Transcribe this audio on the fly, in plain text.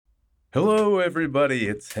Hello, everybody.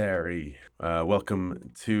 It's Harry.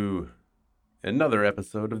 Welcome to another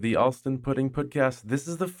episode of the Alston Pudding Podcast. This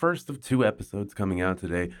is the first of two episodes coming out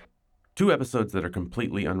today. Two episodes that are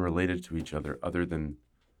completely unrelated to each other than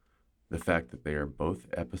the fact that they are both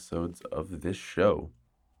episodes of this show.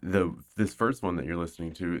 This first one that you're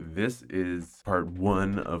listening to, this is part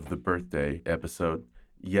one of the birthday episode.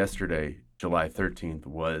 Yesterday, July 13th,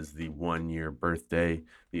 was the 1 year birthday,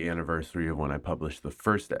 the anniversary of when I published the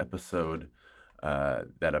first episode,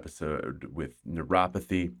 that episode with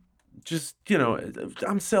neuropathy. Just,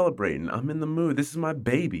 I'm celebrating. I'm in the mood. This is my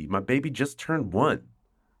baby. My baby just turned 1.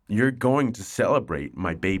 You're going to celebrate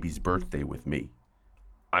my baby's birthday with me.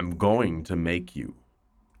 I'm going to make you,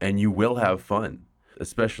 and you will have fun,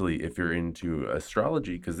 especially if you're into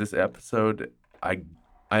astrology, because this episode, I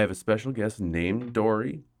have a special guest named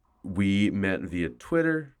Dory. We met via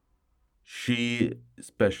Twitter. She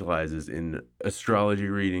specializes in astrology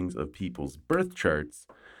readings of people's birth charts,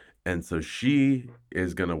 and so she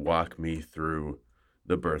is going to walk me through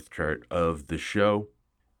the birth chart of the show.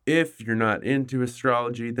 If you're not into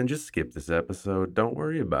astrology, then just skip this episode. Don't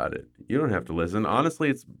worry about it. You don't have to listen.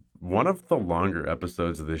 Honestly, it's one of the longer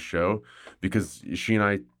episodes of this show because she and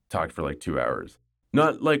I talked for like 2 hours.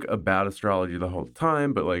 Not like about astrology the whole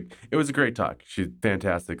time, but like it was a great talk. She's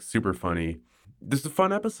fantastic, super funny. This is a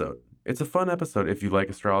fun episode. It's a fun episode. If you like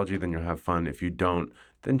astrology, then you'll have fun. If you don't,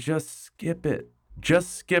 then just skip it.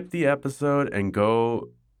 Just skip the episode and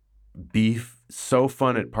go be so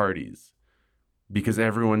fun at parties, because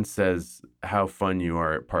everyone says how fun you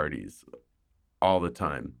are at parties all the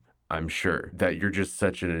time. I'm sure that you're just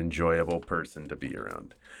such an enjoyable person to be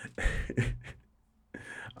around.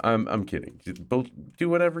 I'm kidding. Do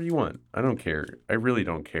whatever you want. I don't care. I really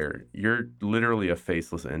don't care. You're literally a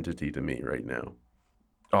faceless entity to me right now.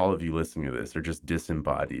 All of you listening to this are just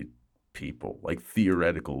disembodied people, like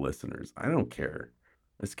theoretical listeners. I don't care.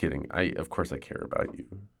 Just kidding. Of course I care about you.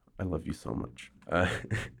 I love you so much.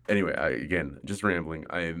 Anyway, again, just rambling.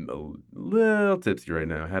 I'm a little tipsy right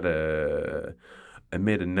now. I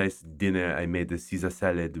made a nice dinner. I made a Caesar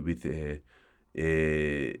salad with a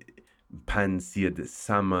pan-seared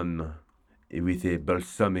salmon with a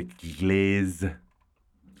balsamic glaze.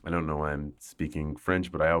 I don't know why I'm speaking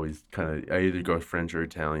French, but I always I either go French or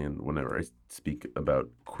Italian whenever I speak about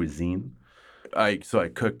cuisine. So I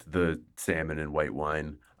cooked the salmon in white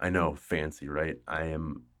wine. I know, fancy, right?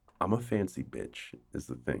 I'm a fancy bitch is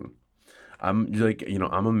the thing. I'm like,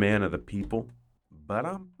 I'm a man of the people, but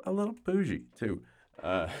I'm a little bougie too.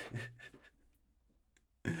 Uh,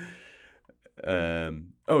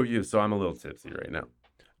 oh yeah, so I'm a little tipsy right now.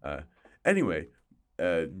 Uh, anyway,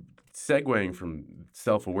 uh, segueing from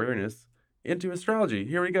self-awareness into astrology.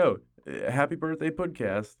 Here we go. Happy birthday,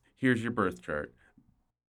 podcast. Here's your birth chart.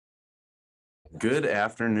 Good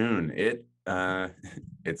afternoon.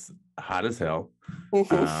 It's hot as hell.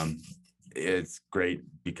 It's great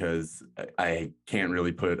because I can't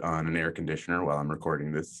really put on an air conditioner while I'm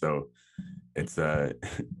recording this, so it's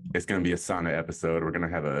it's gonna be a sauna episode. We're gonna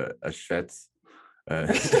have a schwetz.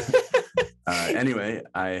 Anyway,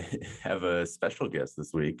 I have a special guest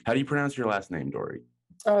this week. How do you pronounce your last name, Dory?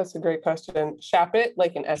 Oh, that's a great question. Shapit,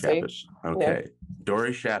 like an Shapit. SH. Okay. Yeah.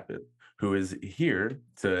 Dory Shapit, who is here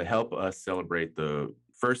to help us celebrate the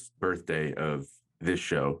first birthday of this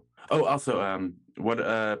show. Oh, also, what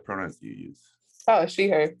pronouns do you use? Oh, she,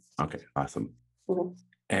 her. Okay, awesome. Mhm.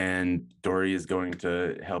 And Dory is going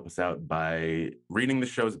to help us out by reading the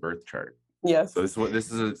show's birth chart. Yes. So this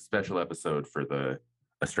is a special episode for the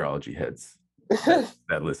astrology heads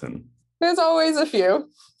that listen. There's always a few.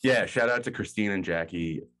 Yeah, shout out to Christine and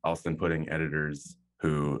Jackie, Alston Pudding editors,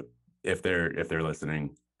 who, if they're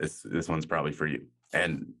listening, this one's probably for you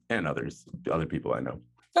and other people I know.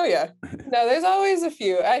 Oh yeah. No, there's always a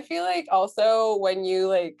few. I feel like also when you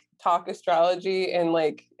like talk astrology in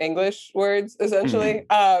like English words, essentially,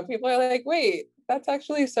 people are like, wait, that's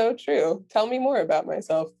actually so true. Tell me more about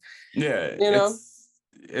myself. Yeah,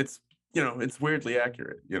 it's it's weirdly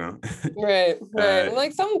accurate, Right.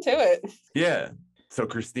 Like something to it. Yeah. So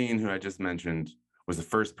Christine, who I just mentioned, was the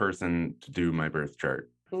first person to do my birth chart.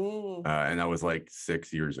 And that was like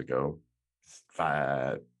 6 years ago.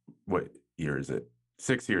 What year is it?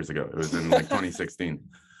 6 years ago. It was in like 2016.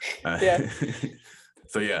 Yeah.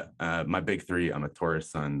 So yeah, my big three, I'm a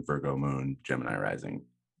Taurus sun, Virgo moon, Gemini rising.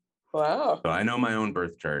 Wow. So I know my own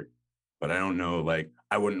birth chart, but I don't know,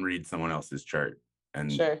 I wouldn't read someone else's chart.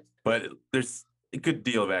 And sure. But there's a good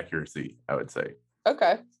deal of accuracy, I would say.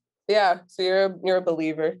 Okay. Yeah. So you're a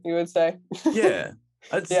believer, you would say. Yeah.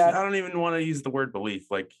 Yeah. I don't even want to use the word belief.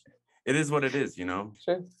 Like, it is what it is,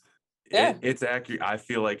 Sure. Yeah. It's accurate. I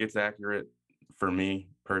feel like it's accurate for me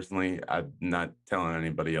personally. I'm not telling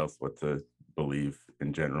anybody else what to believe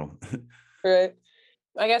in general. Right.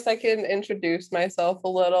 I guess I can introduce myself a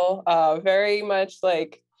little. Very much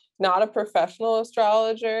like not a professional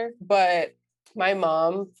astrologer, but my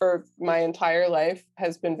mom for my entire life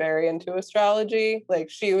has been very into astrology. Like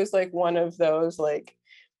she was like one of those like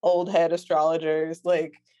old head astrologers,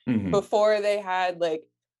 like Hmm. before they had like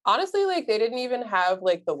honestly like they didn't even have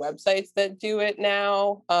like the websites that do it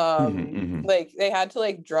now. Hmm. Hmm. Like they had to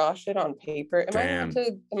like draw shit on paper. Damn.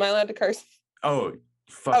 Am I allowed to curse? Oh,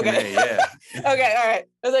 fucking Okay. A, yeah. Okay, all right.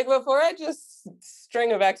 I was like, before I just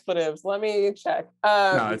string of expletives, let me check.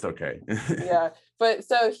 No, it's okay. Yeah. But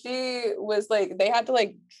so she was like, they had to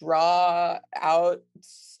like draw out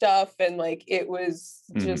stuff and like it was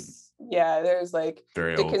Mhm. just yeah, there's like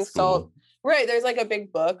Very to old consult. school. Right. There's like a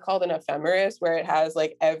big book called an ephemeris where it has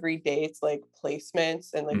like every date's like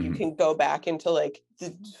placements and like you Mhm. can go back into like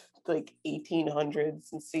like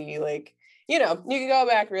 1800s and see like you know, you can go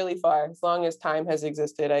back really far as long as time has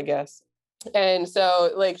existed, I guess. And so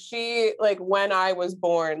like she like when I was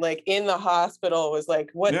born, like in the hospital was like,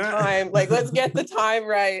 what Yeah. time? Like, let's get the time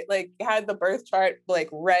right. Like had the birth chart like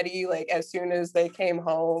ready, like as soon as they came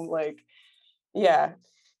home. Like, yeah.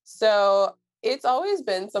 So it's always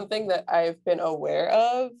been something that I've been aware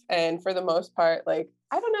of. And for the most part, like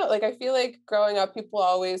I don't know, like I feel like growing up, people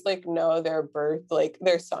always like know their birth, like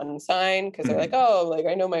their sun sign, because they're like, Mhm. oh, like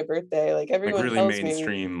I know my birthday. Like Like everyone really tells me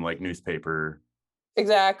mainstream, like newspaper,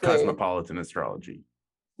 exactly. cosmopolitan astrology.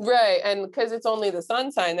 Right. And because it's only the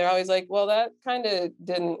sun sign, they're always like, well, that kind of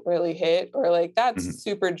didn't really hit, or like that's Mhm.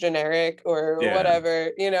 super generic or Yeah.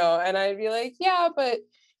 whatever, you know. And I'd be like, yeah, but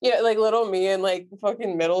you know, like little me in like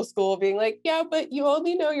fucking middle school being like, yeah, but you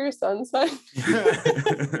only know your sun sign.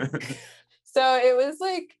 So it was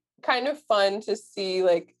like kind of fun to see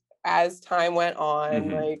like as time went on,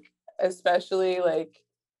 Mhm. like especially like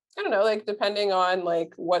I don't know, like depending on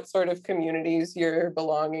like what sort of communities you're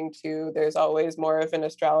belonging to, there's always more of an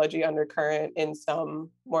astrology undercurrent in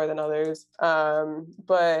some more than others.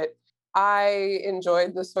 But I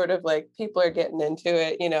enjoyed the sort of like people are getting into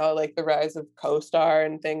it, you know, like the rise of co-star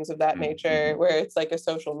and things of that nature, Mhm. where it's like a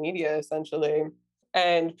social media essentially.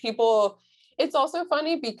 And people it's also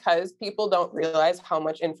funny because people don't realize how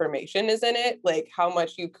much information is in it, like how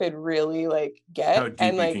much you could really like How get. And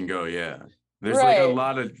deep you like can go, yeah. There's like a right.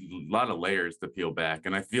 lot of layers to peel back,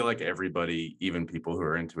 and I feel like everybody, even people who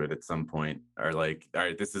are into it at some point, are like, all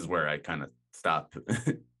right, this is where I kind of stop.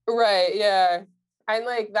 Right, yeah. And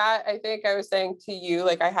like that, I think I was saying to you,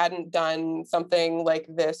 like I hadn't done something like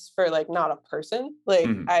this for like not a person. Like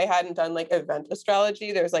Mhm. I hadn't done like event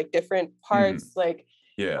astrology. There's like different Mhm. parts, like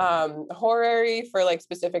Yeah. horary for like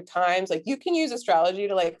specific times. Like you can use astrology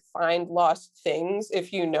to like find lost things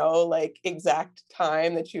if you know like exact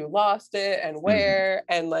time that you lost it Mhm.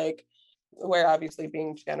 and like where obviously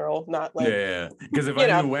being general, not Yeah, like, yeah. Because if I you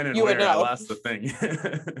know, knew when and you would where, I know. lost the thing.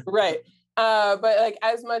 Right. But like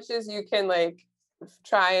as much as you can like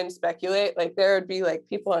try and speculate, like there would be like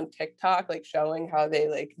people on TikTok like showing how they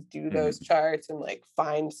like do those Mhm. charts and like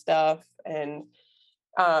find stuff and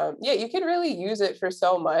yeah, you can really use it for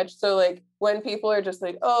so much. So like when people are just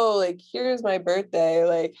like, oh, like here's my birthday,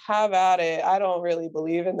 like have at it. I don't really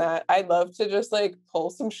believe in that. I'd love to just like pull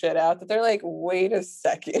some shit out that they're like, wait a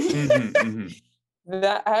second. Mhm. Mhm.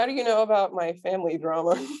 That how do you know about my family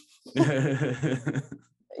drama?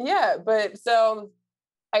 Yeah, but so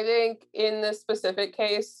I think in this specific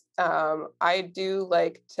case, I do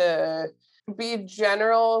like to be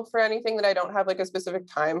general for anything that I don't have like a specific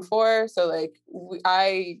time for. So like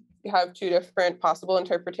I have two different possible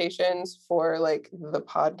interpretations for like the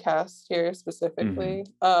podcast here Mhm. specifically,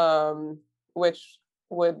 which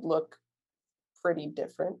would look pretty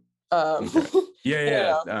different. Okay. You Yeah,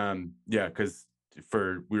 know, yeah. Yeah, because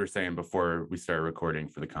for we were saying before we started recording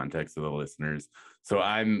for the context of the listeners. So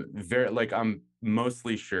I'm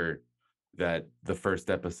mostly sure that the first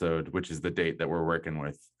episode, which is the date that we're working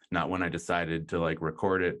with, not when I decided to like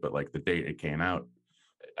record it, but like the date it came out.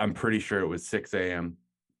 I'm pretty sure it was 6 a.m.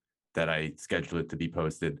 that I scheduled it to be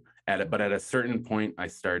posted but at a certain point I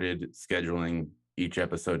started scheduling each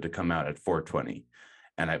episode to come out at 4:20.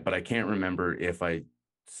 But I can't remember if I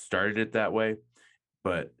started it that way,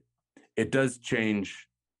 but it does change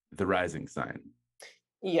the rising sign.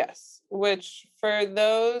 yes, which for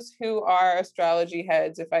those who are astrology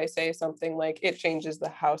heads, if I say something like it changes the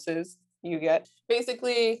houses you get,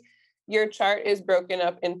 basically your chart is broken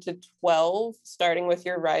up into 12, starting with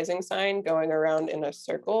your rising sign going around in a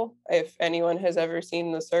circle. If anyone has ever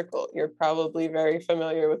seen the circle, you're probably very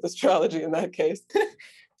familiar with astrology in that case.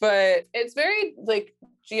 But it's very like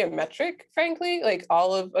geometric, frankly. Like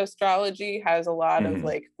all of astrology has a lot of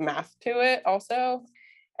like math to it also.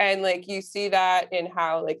 And like you see that in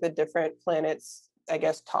how like the different planets, I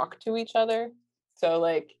guess, talk to each other. So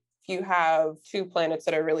like if you have two planets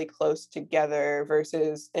that are really close together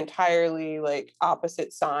versus entirely like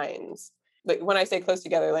opposite signs, like when I say close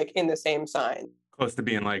together, like in the same sign. Close to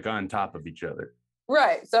being like on top of each other.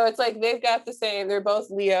 Right. So it's like they've got the same, they're both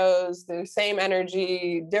Leos, the same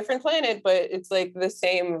energy, different planet, but it's like the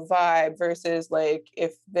same vibe versus like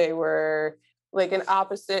if they were like an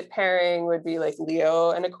opposite pairing would be like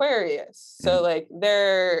Leo and Aquarius. So like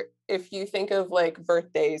they're, if you think of like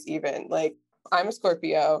birthdays, even like I'm a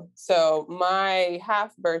Scorpio. So my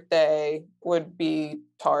half birthday would be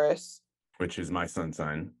Taurus, which is my sun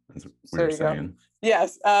sign, as we there were you go. saying.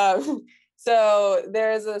 Yes. So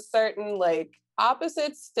there's a certain like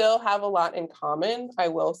opposites still have a lot in common, I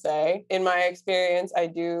will say. In my experience, I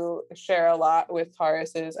do share a lot with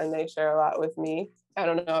Tauruses and they share a lot with me. I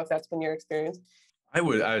don't know if that's been your experience. I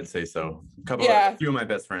would say so. A few of my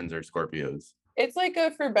best friends are Scorpios. It's like a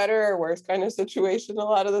for better or worse kind of situation a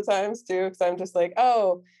lot of the times too, because I'm just like,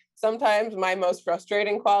 oh, sometimes my most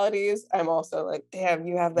frustrating qualities, I'm also like, damn,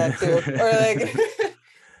 you have that too. Or like,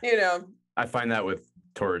 you know. I find that with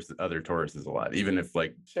other Tauruses a lot. Even if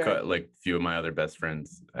like like few of my other best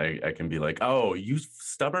friends, I can be like, oh, you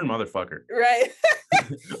stubborn motherfucker. Right.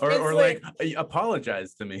 or like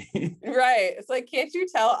apologize to me. Right. It's like, can't you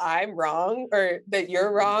tell I'm wrong or that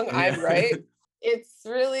you're wrong? I'm right. It's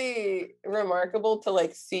really remarkable to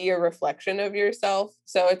like see a reflection of yourself.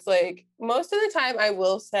 So it's like most of the time I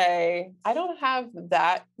will say I don't have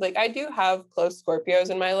that. Like I do have close Scorpios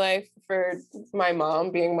in my life, for my mom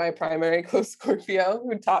being my primary close Scorpio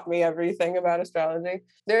who taught me everything about astrology.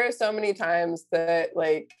 There are so many times that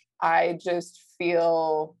like I just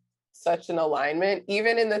feel such an alignment,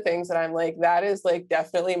 even in the things that I'm like, that is like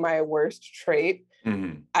definitely my worst trait.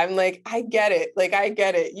 I'm like, I get it. Like, I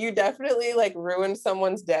get it. You definitely like ruined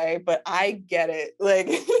someone's day, but I get it. Like,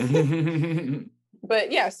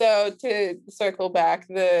 but yeah, so to circle back,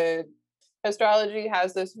 the astrology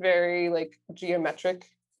has this very like geometric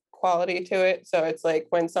quality to it. So it's like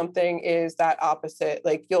when something is that opposite,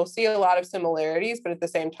 like you'll see a lot of similarities, but at the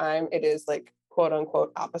same time, it is like quote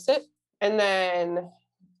unquote opposite. And then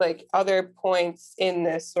like other points in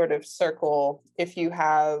this sort of circle, if you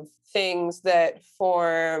have things that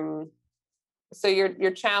form, so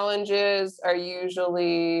your challenges are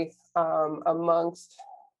usually amongst,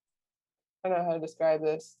 I don't know how to describe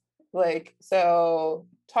this, like, so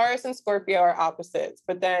Taurus and Scorpio are opposites,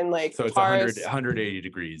 but then like so it's Taurus, 180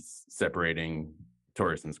 degrees separating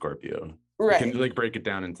Taurus and Scorpio. Right. You can like break it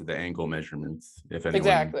down into the angle measurements if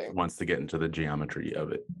anyone wants to get into the geometry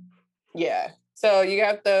of it. Yeah. So you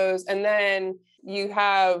got those, and then you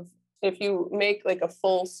have, if you make like a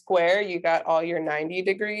full square, you got all your 90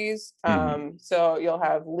 degrees. So you'll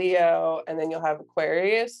have Leo and then you'll have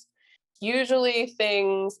Aquarius. Usually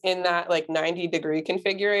things in that like 90-degree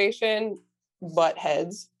configuration butt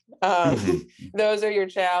heads. Those are your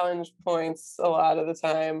challenge points a lot of the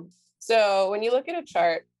time. So when you look at a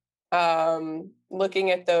chart, looking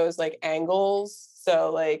at those like angles,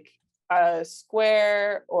 so like a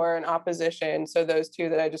square or an opposition, so those two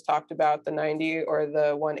that I just talked about, the 90 or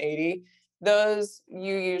the 180, those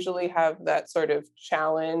you usually have that sort of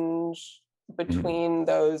challenge between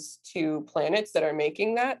those two planets that are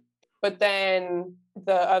making that. But then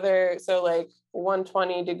the other, so like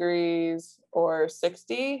 120 degrees or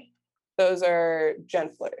 60, those are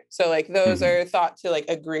gentler. So like those are thought to like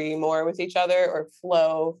agree more with each other or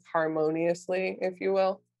flow harmoniously, if you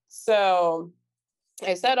will. So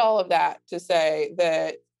I said all of that to say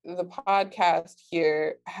that the podcast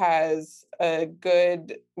here has a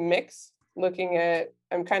good mix. Looking at,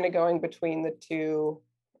 I'm kind of going between the two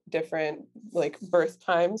different like birth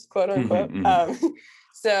times, quote unquote.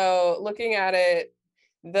 So looking at it,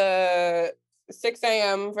 the 6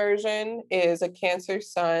 a.m. version is a Cancer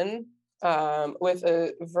sun with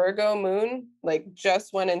a Virgo moon, like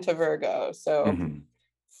just went into Virgo. So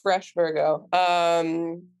fresh Virgo.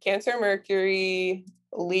 Cancer Mercury,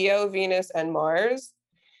 Leo Venus and Mars,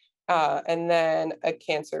 and then a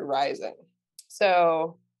Cancer rising.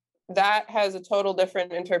 So that has a total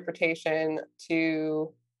different interpretation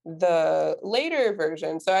to the later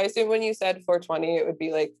version. So I assume when you said 420, it would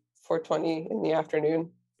be like 420 in the afternoon.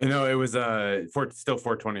 No, it was still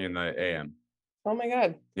 420 in the AM. Oh my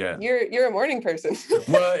God. Yeah. You're a morning person.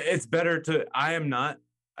 Well, it's better to, I am not.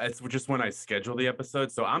 It's just when I schedule the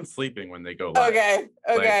episode, so I'm sleeping when they go live. Okay.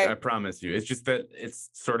 Like, I promise you. It's just that it's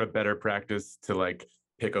sort of better practice to like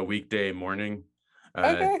pick a weekday morning.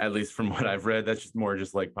 At least from what I've read, that's just more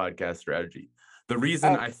just like podcast strategy. The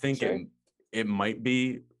reason I think sure. it might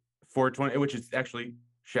be 420, which is actually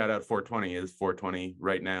shout out 420, is 420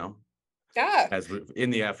 right now Yeah, as we in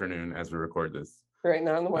the afternoon as we record this. right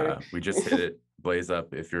now in the morning. We just hit it. Blaze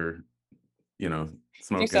up if you're, Do you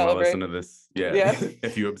smoking while celebrate? listening to this. Yeah, Yeah.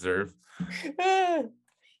 if you observe.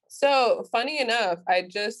 So funny enough, I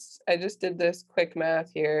just did this quick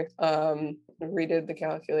math here. Redid the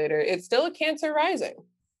calculator. It's still a Cancer rising.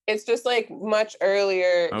 It's just like much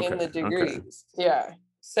earlier in the Okay. degrees. Yeah.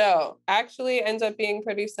 So actually ends up being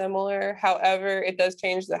pretty similar. However, it does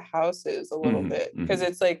change the houses a little bit because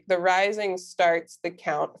it's like the rising starts the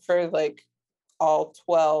count for like all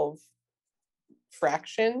 12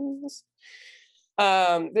 fractions.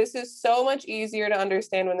 This is so much easier to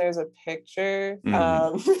understand when there's a picture.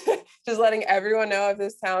 Just letting everyone know if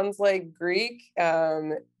this sounds like Greek.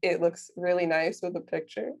 It looks really nice with a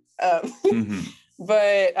picture.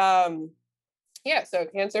 But yeah, so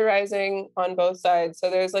Cancer rising on both sides. So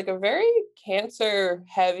there's like a very Cancer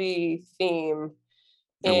heavy theme.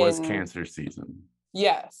 It was Cancer season.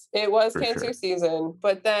 Yes, it was Cancer sure. season.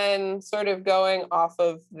 But then sort of going off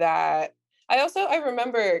of that, I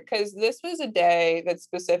remember because this was a day that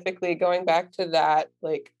specifically going back to that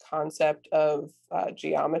like concept of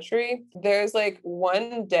geometry. There's like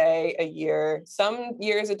one day a year, some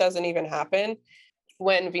years it doesn't even happen,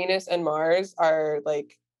 when Venus and Mars are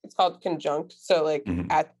like, it's called conjunct. So like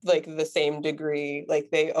at like the same degree, like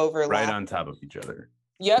they overlap. Right on top of each other.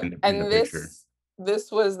 Yep. And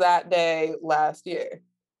this was that day last year.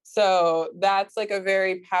 So that's like a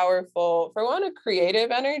very powerful, for one, a creative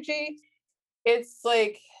energy. It's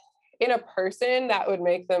like in a person that would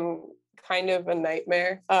make them kind of a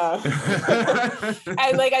nightmare.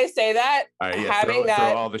 And like I say that, having that,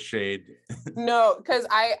 throw all the shade. No, because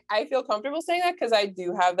I feel comfortable saying that because I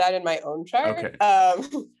do have that in my own chart.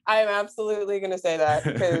 Okay. I'm absolutely going to say that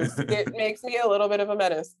because it makes me a little bit of a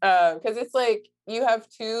menace. Because it's like you have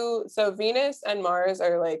two, so Venus and Mars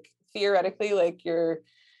are like theoretically like your,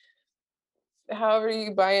 however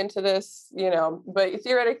you buy into this, but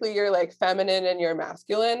theoretically you're like feminine and you're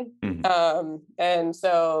masculine. And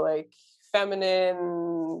so like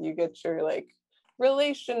feminine, you get your like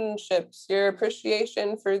relationships, your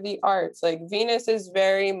appreciation for the arts. Like Venus is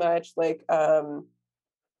very much like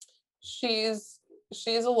she's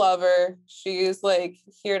a lover. She's like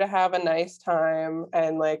here to have a nice time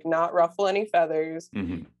and like not ruffle any feathers.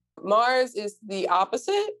 Mars is the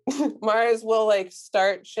opposite. Mars will like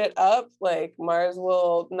start shit up. Like Mars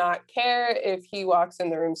will not care if he walks in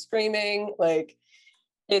the room screaming. Like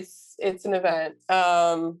it's an event.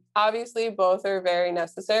 Obviously both are very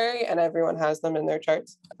necessary and everyone has them in their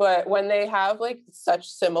charts. But when they have like such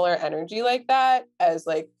similar energy like that as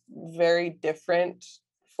like very different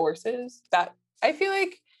forces, that I feel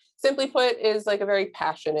like simply put is like a very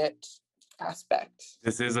passionate aspect.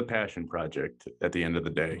 This is a passion project at the end of the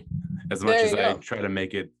day. As much as I try to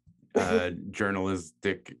make it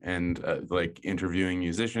journalistic and like interviewing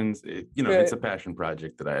musicians, it's a passion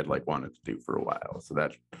project that I had like wanted to do for a while. So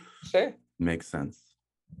that makes sense.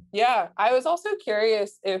 Yeah, I was also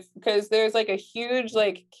curious because there's like a huge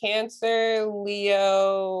like Cancer,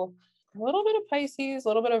 Leo, a little bit of Pisces, a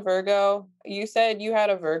little bit of Virgo. You said you had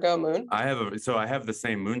a Virgo moon. I have the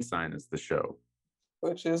same moon sign as the show,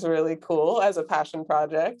 which is really cool as a passion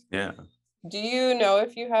project. Yeah. Do you know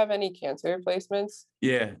if you have any Cancer placements?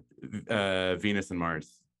 Yeah, Venus and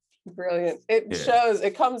Mars. Brilliant. It shows,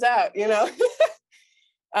 it comes out, because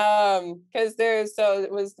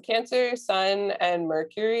it was Cancer, Sun, and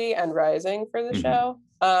Mercury and rising for the show.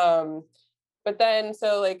 But then,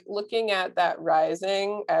 so like looking at that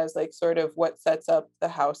rising as like sort of what sets up the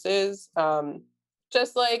houses,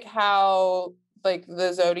 just like how like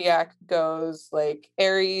the zodiac goes, like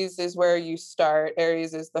Aries is where you start.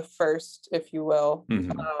 Aries is the first, if you will.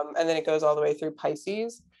 And then it goes all the way through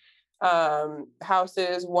Pisces.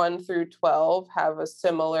 Houses 1 through 12 have a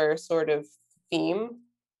similar sort of theme,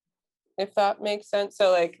 if that makes sense.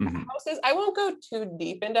 So like houses, I won't go too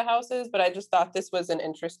deep into houses, but I just thought this was an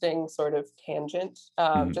interesting sort of tangent,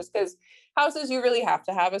 just because houses, you really have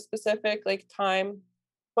to have a specific like time.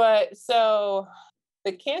 But so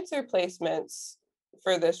the Cancer placements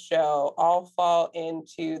for this show all fall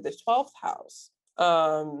into the 12th house,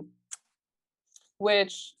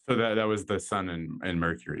 which... So that was the Sun and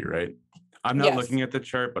Mercury, right? I'm not looking at the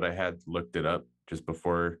chart, but I had looked it up just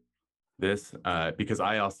before this because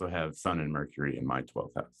I also have Sun and Mercury in my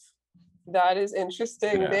 12th house. That is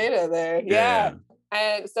interesting data there. Yeah.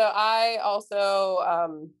 And so I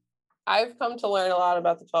also, I've come to learn a lot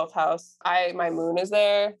about the 12th house. My moon is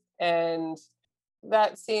there, and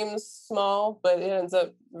that seems small, but it ends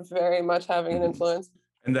up very much having an influence.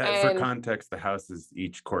 And that, for And context, the houses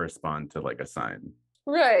each correspond to like a sign.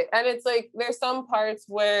 right. And it's like there's some parts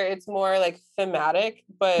where it's more like thematic,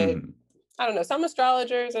 but Mhm. I don't know. Some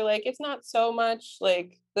astrologers are like, it's not so much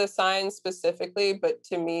like the signs specifically, but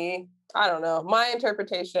to me, I don't know. My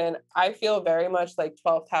interpretation, I feel very much like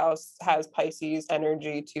 12th house has Pisces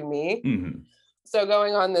energy to me. Mhm. So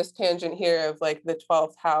going on this tangent here of like the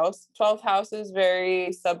 12th house is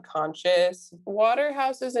very subconscious. Water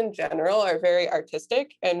houses in general are very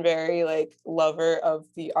artistic and very like lover of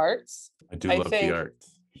the arts. I do I love the think art.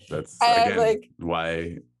 That's I have again like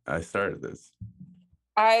why I started this.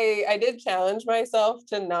 I did challenge myself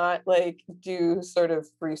to not like do sort of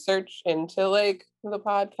research into like the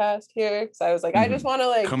podcast here because I was like I just Mhm. want to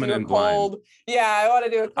like Coming do a in blind. cold, yeah, I want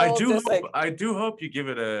to do a cold just like I do hope you give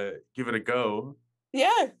it a go.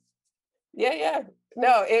 yeah. Yeah, yeah.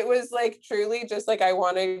 No, it was like truly just like I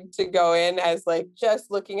wanted to go in as like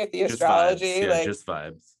just looking at the Just vibes. astrology, Yeah, like just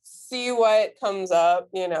vibes. see what comes up,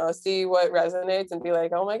 see what resonates and be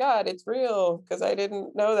like, oh my God, it's real because I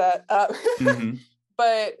didn't know that. Mhm.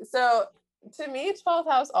 But so to me, 12th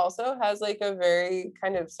house also has like a very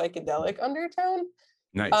kind of psychedelic undertone. Um,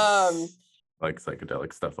 Nice. Like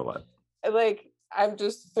psychedelic stuff a lot. like I'm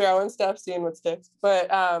just throwing stuff, seeing what sticks. But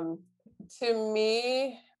to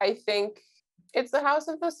me, I think it's the house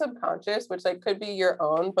of the subconscious, which like could be your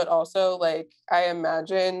own, but also like I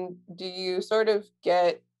imagine, do you sort of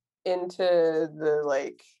get into the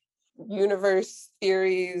like universe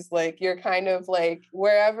theories, like you're kind of like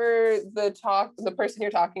wherever the person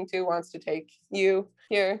you're talking to wants to take you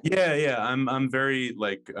here? Yeah, yeah. I'm very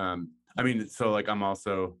like I mean, so like I'm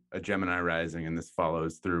also a Gemini rising, and this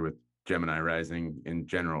follows through with Gemini rising in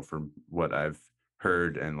general from what I've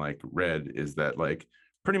heard and like read is that like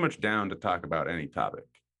pretty much down to talk about any topic.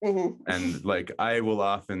 Mhm. And like I will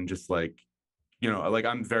often just like, like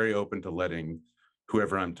I'm very open to letting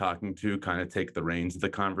whoever I'm talking to kind of take the reins of the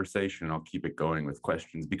conversation. I'll keep it going with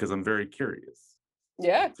questions because I'm very curious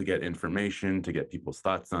Yeah. to get information, to get people's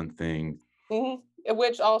thoughts on things. Mhm.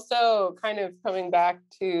 Which also kind of coming back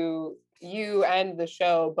to you and the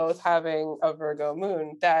show both having a Virgo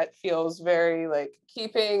moon, that feels very like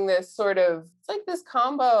keeping this sort of, it's like this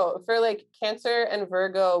combo for like Cancer and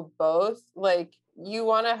Virgo both. Like you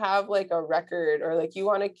want to have like a record or like you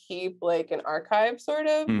want to keep like an archive sort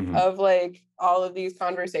Hmm. of like all of these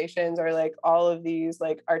conversations or like all of these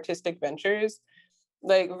like artistic ventures.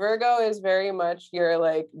 Like Virgo is very much your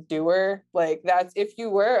like doer. Like that's if you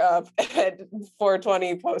were up at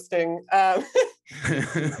 4:20 posting.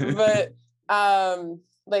 But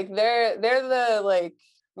like they're the like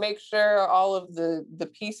make sure all of the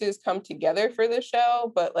pieces come together for the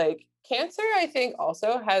show. But like Cancer, I think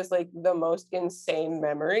also has like the most insane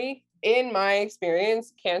memory. In my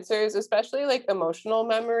experience, Cancers, especially like emotional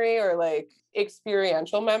memory or like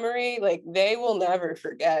experiential memory, like they will never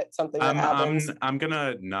forget something that happens. I'm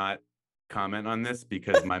gonna not comment on this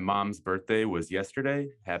because my mom's birthday was yesterday.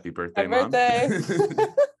 Happy birthday, Happy mom. birthday.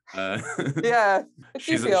 uh, Yeah, if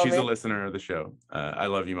you feel she's a me. listener of the show. I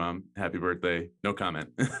love you, mom. Happy birthday. No comment.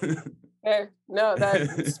 There. No,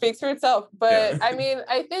 that speaks for itself. But Yeah. I mean,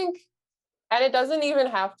 I think, and it doesn't even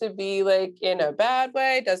have to be like in a bad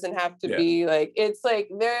way, it doesn't have to Yeah. be like, it's like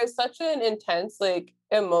there's such an intense, like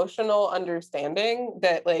emotional understanding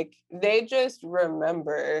that like they just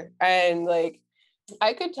remember. And like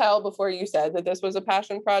I could tell before you said that this was a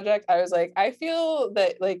passion project. I was like, I feel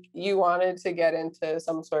that like you wanted to get into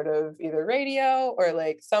some sort of either radio or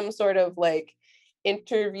like some sort of like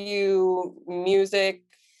interview music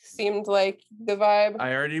seemed like the vibe.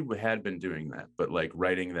 I already had been doing that, but like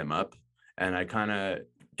writing them up. And I kind of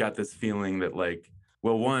got this feeling that, like,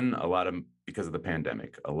 well, one, a lot of because of the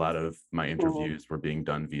pandemic, a lot of my Mhm. interviews were being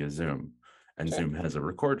done via Zoom, and Sure. Zoom has a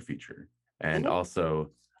record feature. And Mhm.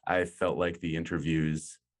 also, I felt like the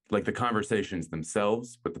interviews, like the conversations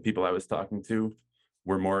themselves with the people I was talking to,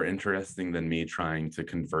 were more interesting than me trying to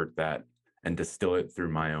convert that and distill it through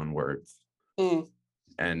my own words. Mm.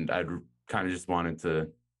 And I'd kind of just wanted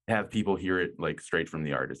to have people hear it like straight from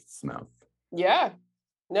the artist's mouth. Yeah.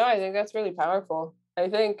 No, I think that's really powerful. I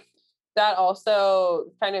think that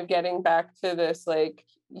also kind of getting back to this like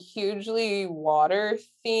hugely water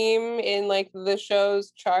theme in like the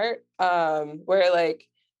show's chart, where like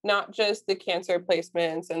not just the Cancer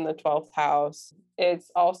placements in the 12th house, it's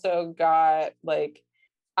also got like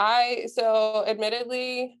so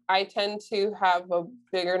admittedly, I tend to have a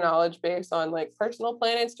bigger knowledge base on like personal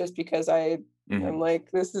planets just because I am Mhm. like,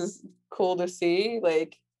 this is cool to see.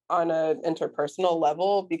 Like on an interpersonal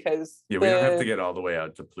level, because Yeah, we don't have to get all the way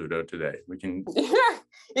out to Pluto today. We can.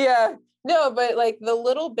 yeah. No, but like the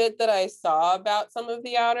little bit that I saw about some of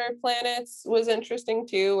the outer planets was interesting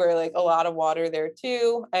too, where like a lot of water there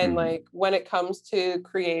too. And Mhm. like when it comes to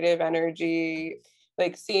creative energy,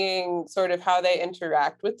 like seeing sort of how they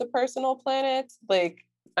interact with the personal planets, like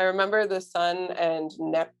I remember the sun and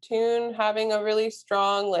Neptune having a really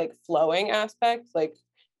strong like flowing aspect, like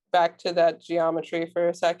back to that geometry for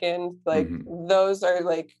a second, like Mhm. those are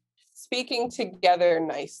like speaking together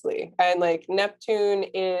nicely. And like Neptune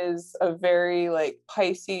is a very like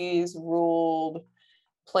Pisces ruled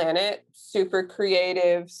planet, super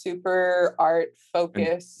creative, super art And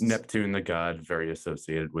focused. Neptune, the god, very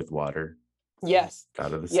associated with water, Yes.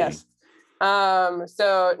 god of the sea. Yes.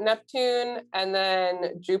 So Neptune and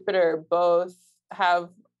then Jupiter both have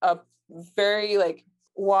a very like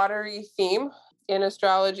watery theme in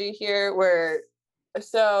astrology here, where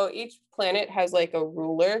so each planet has like a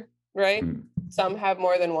ruler, right? Mm. Some have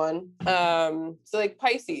more than one. So like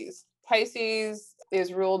Pisces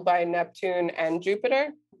is ruled by Neptune and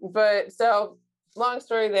Jupiter. But so long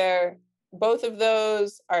story there, both of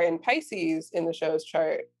those are in Pisces in the show's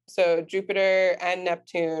chart. So Jupiter and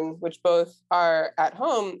Neptune, which both are at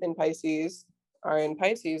home in Pisces, are in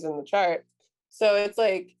Pisces in the chart. So it's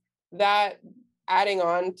like that adding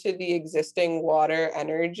on to the existing water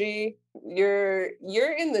energy, you're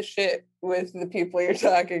in the shit with the people you're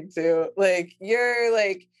talking to. Like you're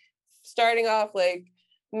like starting off like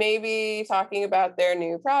maybe talking about their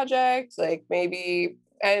new project, like maybe,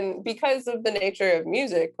 and because of the nature of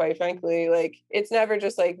music, quite frankly, like it's never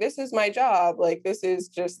just like this is my job, like this is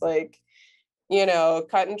just like, you know,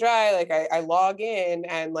 cut and dry, like I log in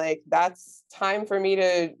and like that's time for me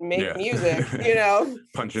to make Yeah. music, you know.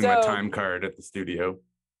 Punch in my So time card at the studio,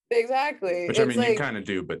 exactly, which I it's mean, you like kind of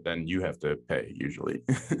do, but then you have to pay usually.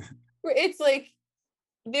 it's like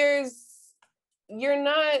there's you're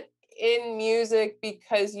not in music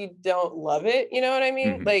because you don't love it, you know what I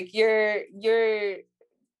mean? Mhm. Like you're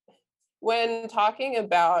when talking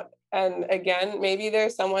about, and again, maybe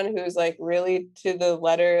there's someone who's like really to the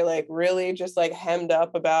letter, like really just like hemmed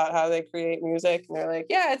up about how they create music, and they're like,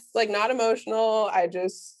 yeah, it's like not emotional, I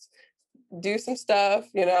just do some stuff,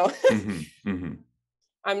 you know. Mhm. Mhm.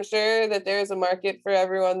 I'm sure that there's a market for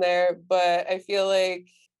everyone there, but I feel like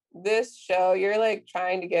this show, you're like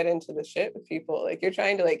trying to get into the shit with people. Like you're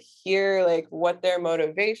trying to like hear like what their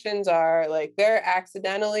motivations are. Like they're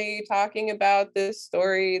accidentally talking about this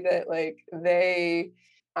story that like they,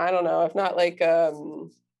 I don't know, if not like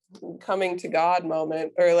coming to God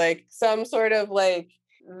moment, or like some sort of like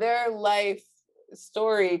their life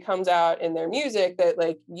story comes out in their music that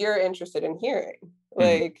like you're interested in hearing.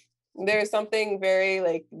 Mhm. Like there's something very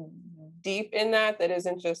like deep in that that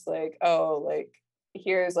isn't just like, oh, like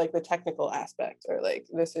here's like the technical aspect, or like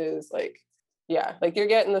this is like, yeah, like you're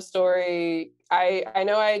getting the story. I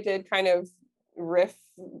know I did kind of riff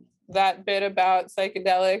that bit about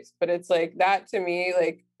psychedelics, but it's like that to me,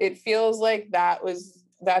 like it feels like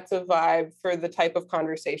that's a vibe for the type of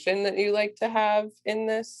conversation that you like to have in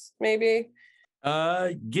this, maybe.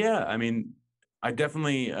 Yeah, I mean, I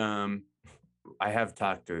definitely I have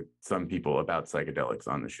talked to some people about psychedelics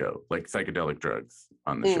on the show, like psychedelic drugs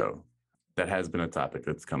on the Mm, show. That has been a topic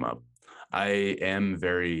that's come up. I am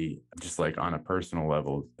very, just like on a personal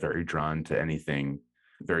level, very drawn to anything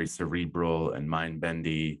very cerebral and mind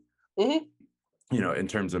bendy. mhm, In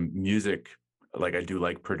terms of music, like I do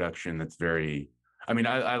like production that's very, I mean,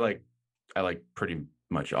 I like pretty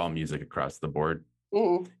much all music across the board.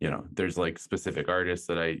 mhm. There's like specific artists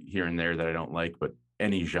that I here and there that I don't like, but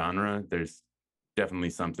any genre, there's definitely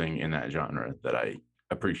something in that genre that I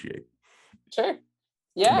appreciate. Sure. But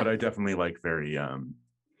Yeah. I definitely like very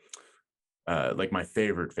like my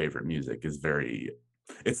favorite music is very,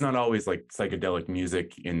 it's not always like psychedelic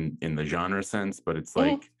music in the genre sense, but it's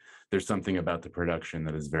Mhm, like there's something about the production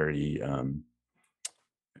that is very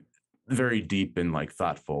deep and like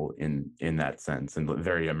thoughtful in that sense, and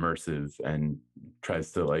very immersive, and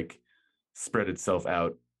tries to like spread itself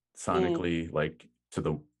out mm, sonically, like to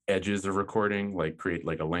the edges of recording, like create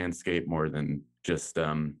like a landscape more than just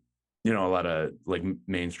a lot of like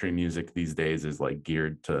mainstream music these days is like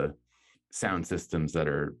geared to sound systems that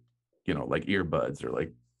are like earbuds or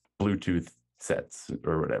like Bluetooth sets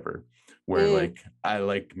or whatever, where mm. like I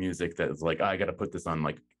like music that is like, I got to put this on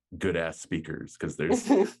like good ass speakers because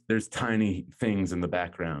there's tiny things in the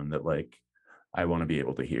background that like I want to be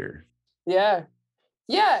able to hear. Yeah.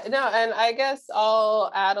 Yeah, no, and I guess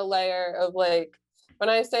I'll add a layer of like, when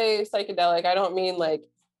I say psychedelic, I don't mean like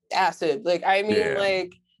acid. Like I mean Yeah.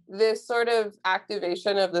 like this sort of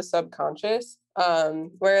activation of the subconscious.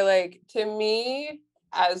 Where like to me,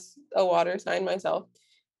 as a water sign myself,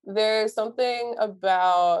 there's something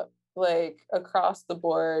about like across the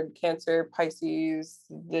board, Cancer, Pisces,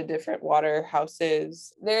 the different water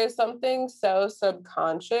houses. There's something so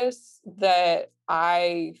subconscious that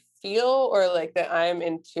I feel or like that I'm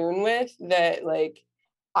in tune with that like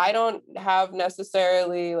I don't have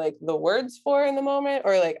necessarily like the words for in the moment,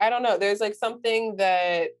 or like I don't know, there's like something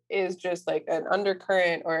that is just like an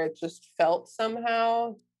undercurrent or it just felt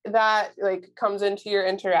somehow that like comes into your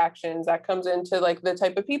interactions, that comes into like the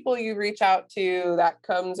type of people you reach out to, that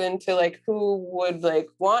comes into like who would like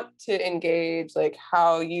want to engage, like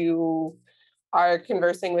how you are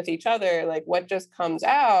conversing with each other, like what just comes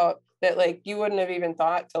out that like you wouldn't have even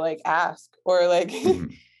thought to like ask or like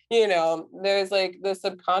Mhm. there's like the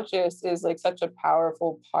subconscious is like such a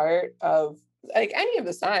powerful part of like any of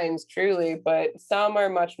the signs truly, but some are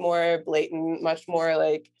much more blatant, much more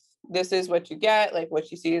like this is what you get, like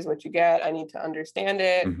what you see is what you get. I need to understand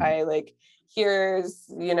it. Mhm. I like here's,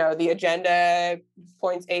 the agenda,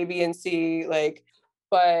 points A, B, and C, like,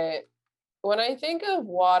 but when I think of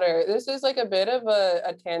water, this is like a bit of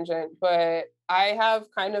a tangent, but I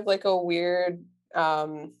have kind of like a weird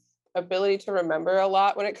um, ability to remember a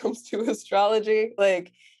lot when it comes to astrology.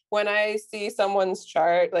 Like when I see someone's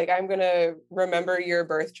chart, like I'm gonna remember your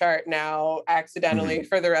birth chart now accidentally Mhm.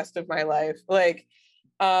 for the rest of my life. Like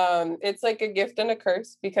it's like a gift and a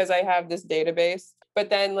curse because I have this database. But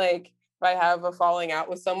then like if I have a falling out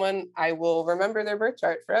with someone, I will remember their birth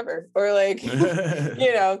chart forever. Or like,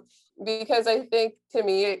 you know, because I think to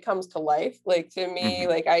me it comes to life. Like to me, Mhm.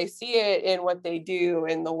 like I see it in what they do,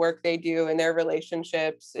 in the work they do, in their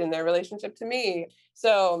relationships, in their relationship to me.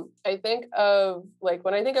 So I think of like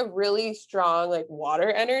when I think of really strong like water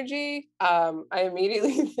energy, I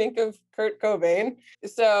immediately think of Kurt Cobain.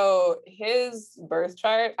 So his birth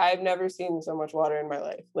chart, I've never seen so much water in my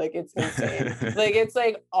life. Like it's insane. Like it's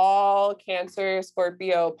like all Cancer,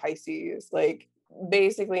 Scorpio, Pisces, like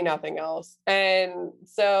basically nothing else. And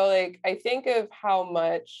so like I think of how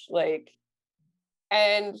much like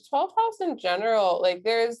and 12th house in general, like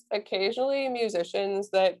there's occasionally musicians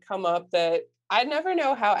that come up that I never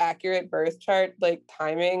know how accurate birth chart like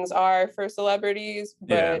timings are for celebrities,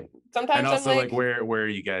 Yeah. but And sometimes I'm also, like, like, where are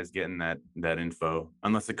you guys getting that info?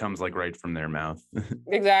 Unless it comes, like, right from their mouth.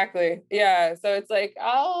 exactly. Yeah. So it's like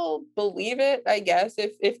I'll believe it, I guess.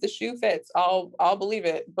 If the shoe fits, I'll believe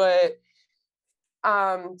it. But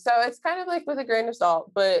so it's kind of like with a grain of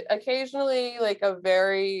salt, but occasionally like a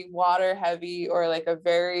very water heavy or like a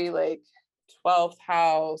very like 12th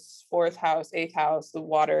house, fourth house, eighth house, the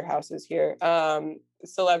water houses here.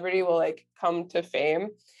 Celebrity will like come to fame. Mhm.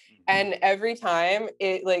 And every time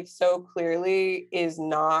it like so clearly is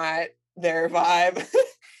not their vibe.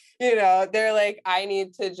 They're like, I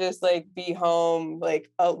need to just like be home,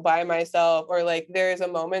 like by myself, or like there's a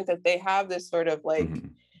moment that they have this sort of like Mhm.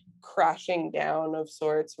 crashing down of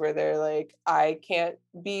sorts where they're like, I can't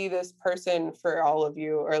be this person for all of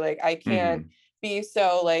you, or like, I can't Mhm. be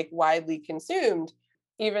so like widely consumed,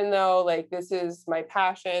 even though like this is my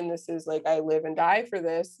passion. This is like, I live and die for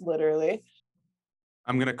this, literally.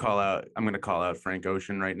 I'm gonna call out Frank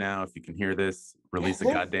Ocean right now. If you can hear this, release a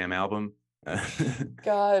goddamn album.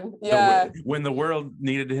 God, The yeah. when the world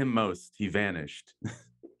needed him most, he vanished.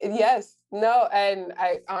 Yes, no, and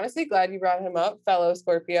I honestly glad you brought him up, fellow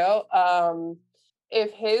Scorpio.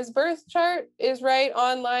 If his birth chart is right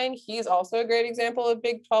online, he's also a great example of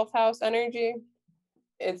big 12th house energy.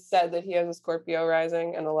 It's said that he has a Scorpio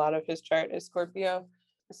rising, and a lot of his chart is Scorpio.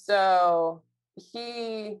 So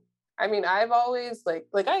he, I mean, I've always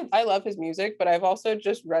I love his music, but I've also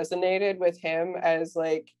just resonated with him as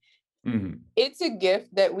like Mhm. it's a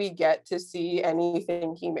gift that we get to see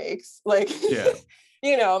anything he makes. Like, Yeah.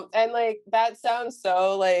 and like that sounds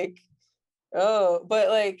so like, oh, but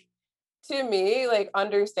like to me, like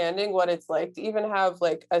understanding what it's like to even have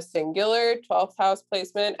like a singular 12th house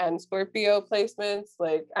placement and Scorpio placements,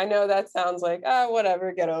 like I know that sounds like,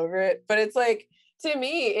 whatever, get over it. But it's like, to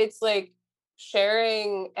me, it's like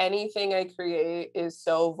sharing anything I create is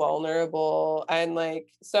so vulnerable. And like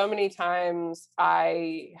so many times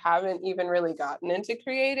I haven't even really gotten into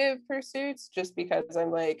creative pursuits just because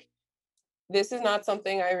I'm like, this is not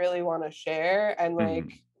something I really want to share. And like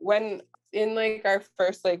Mhm. when in like our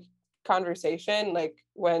first like conversation, like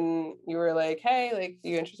when you were like, hey, like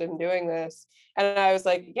you interested in doing this? And I was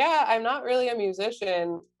like, yeah, I'm not really a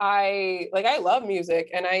musician. I love music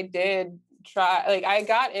and I did try, like I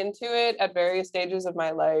got into it at various stages of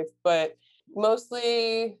my life, but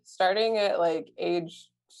mostly starting at like age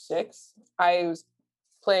 6, I was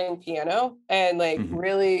playing piano and like Mhm.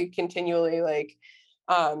 really continually like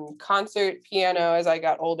concert piano as I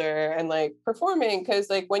got older, and like performing, because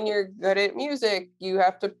like when you're good at music you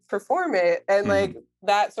have to perform it, and Mhm. like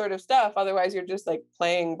that sort of stuff, otherwise you're just like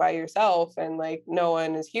playing by yourself and like no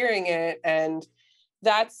one is hearing it. And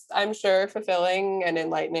that's, I'm sure, fulfilling and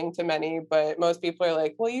enlightening to many, but most people are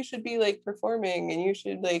like, well, you should be like performing and you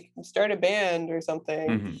should like start a band or something.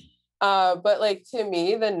 Mhm. But like to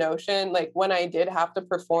me, the notion, like when I did have to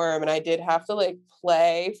perform and I did have to like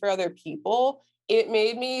play for other people, it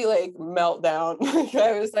made me like melt down. Like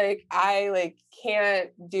I was like, I like can't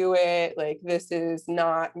do it. Like this is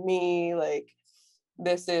not me. Like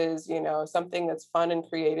this is, something that's fun and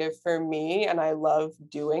creative for me and I love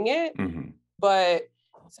doing it. Mhm. But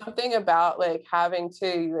something about like having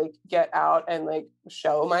to like get out and like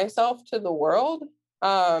show myself to the world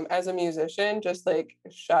as a musician just like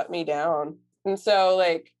shut me down. And so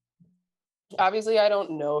like obviously I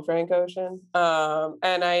don't know Frank Ocean,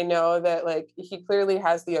 and I know that like he clearly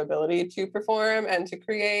has the ability to perform and to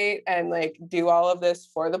create and like do all of this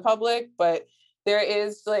for the public, but there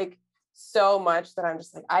is like so much that I'm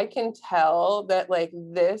just like, I can tell that like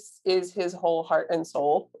this is his whole heart and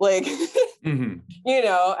soul, like Mhm.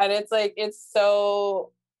 and it's like it's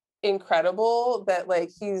so incredible that like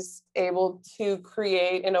he's able to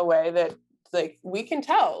create in a way that like we can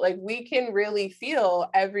tell, like we can really feel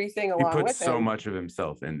everything He along puts with so him. much of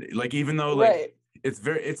himself in, like, even though like Right.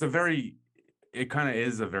 it's a very it kind of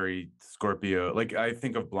is a very Scorpio. Like I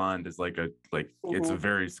think of Blonde as like it's a Hmm.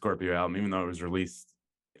 very Scorpio album, even though it was released,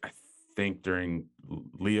 I think during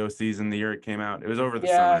Leo season, the year it came out. It was over the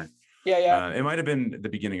Yeah. summer. Yeah. Yeah. It might have been the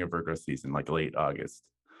beginning of Virgo season, like late August.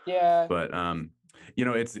 Yeah. But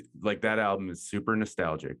it's like that album is super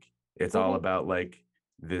nostalgic. It's all Hmm. about like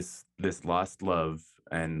this lost love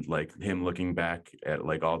and like him looking back at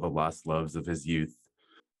like all the lost loves of his youth.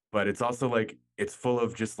 But it's also like it's full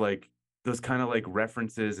of just like those kind of like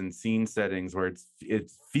references and scene settings where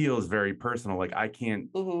it feels very personal. Like I can't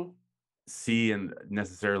Hmm. see and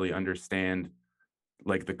necessarily understand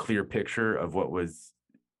like the clear picture of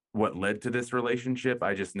what led to this relationship.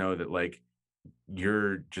 I just know that like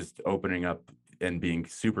you're just opening up and being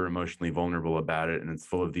super emotionally vulnerable about it, and it's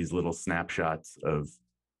full of these little snapshots of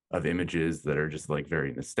images that are just like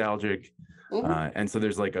very nostalgic. Hmm. And so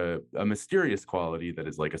there's like a mysterious quality that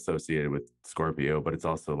is like associated with Scorpio, but it's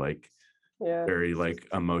also like Yeah. very like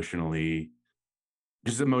emotionally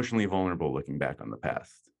vulnerable looking back on the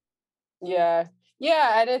past. Yeah.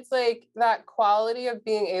 Yeah, and it's like that quality of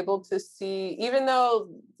being able to see, even though,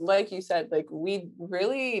 like you said, like we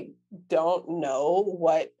really don't know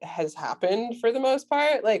what has happened for the most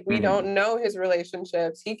part. Like we Hmm. don't know his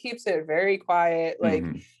relationships. He keeps it very quiet. Like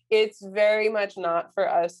Hmm. it's very much not for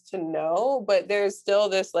us to know, but there's still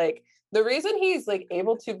this like the reason he's like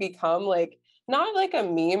able to become like not like a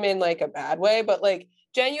meme in like a bad way, but like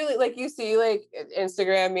genuinely, like you see like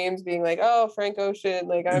Instagram memes being like, oh, Frank Ocean,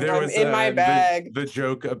 like i'm There i'm was in my bag. the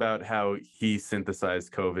joke about how he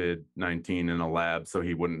synthesized COVID-19 in a lab so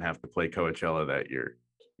he wouldn't have to play Coachella that year.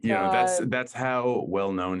 God. That's how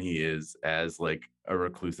well known he is as like a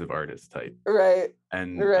reclusive artist type. Right.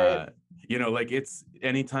 And Right. like it's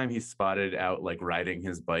anytime he's spotted out like riding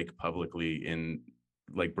his bike publicly in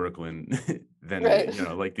like Brooklyn, then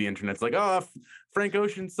Right. like the internet's like, oh, Frank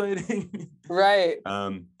Ocean sighting. Right.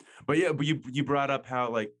 um, but yeah, but you brought up how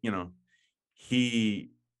like he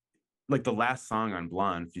like the last song on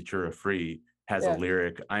Blonde, Futura Free, has a Yeah.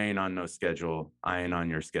 lyric, I ain't on no schedule, I ain't on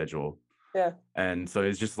your schedule. Yeah. And so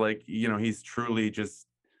it's just like, he's truly just,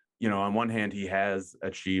 on one hand, he has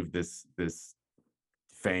achieved this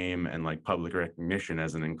fame and like public recognition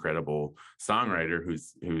as an incredible songwriter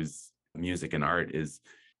whose music and art is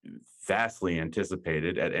vastly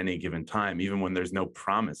anticipated at any given time, even when there's no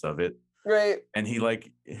promise of it. Right. And he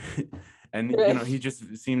like and Right. he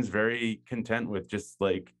just seems very content with just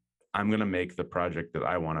like, I'm going to make the project that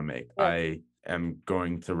I want to make. Yeah. I am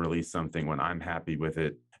going to release something when I'm happy with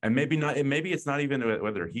it. And maybe not, and maybe it's not even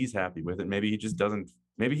whether he's happy with it. Maybe he just doesn't,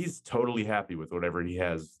 maybe he's totally happy with whatever he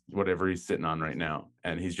has, whatever he's sitting on right now.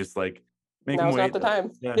 And he's just like, make him Now's not wait. the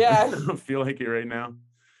time. Yeah. I Yeah. don't feel like it right now.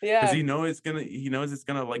 Because Yeah. he knows it's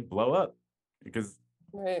gonna like blow up because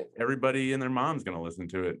Right. everybody and their mom's gonna listen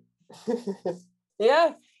to it.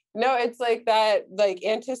 Yeah. No, it's like that, like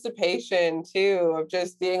anticipation too of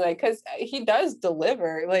just being like, because he does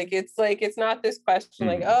deliver. Like, it's not this question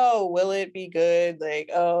like, Mhm. oh, will it be good? Like,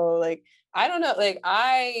 oh, like, I don't know. Like,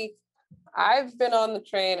 I've been on the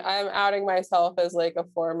train. I'm outing myself as like a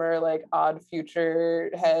former like odd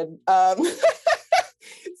future head.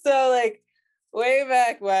 So like way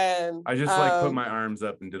back when. I just like put my arms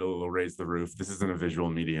up and did a little raise the roof. This isn't a visual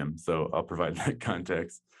medium, so I'll provide that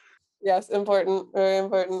context. Yes, important, very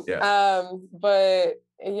important. Yeah. But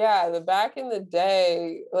yeah, the back in the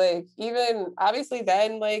day, like even obviously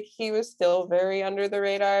then, like he was still very under the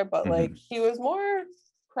radar, but like Hmm. he was more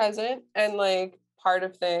present and like part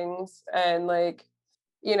of things. And like,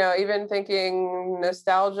 even thinking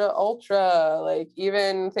nostalgia ultra, like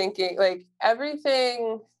even thinking like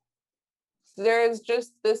everything, there's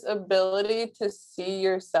just this ability to see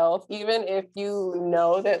yourself, even if you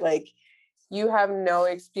know that like you have no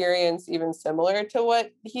experience even similar to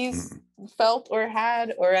what he's Hmm. felt or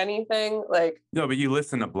had or anything. Like, No, but you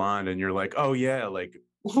listen to Blonde and you're like, oh yeah, like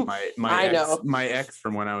my I ex know. my ex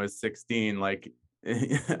from when I was 16, like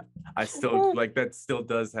I still like that still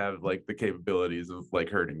does have like the capabilities of like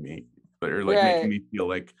hurting me, but or like making Right. me feel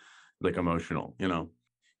like emotional, you know.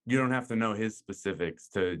 You don't have to know his specifics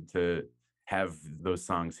to have those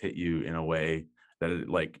songs hit you in a way that it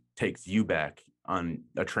like takes you back on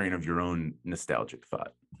a train of your own nostalgic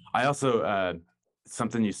thought. I also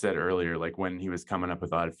something you said earlier, like when he was coming up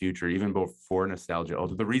with Odd Future, even before Nostalgia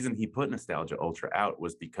Ultra, the reason he put Nostalgia Ultra out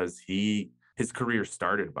was because his career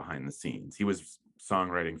started behind the scenes. He was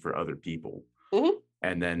songwriting for other people. Hmm.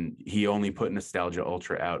 And then he only put Nostalgia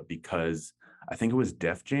Ultra out because I think it was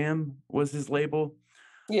Def Jam was his label.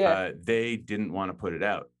 Yeah. They didn't want to put it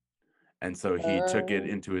out. And so he took it Um,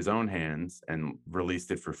 into his own hands and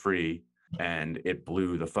released it for free. And it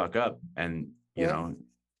blew the fuck up. And, you yeah. know,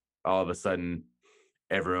 all of a sudden,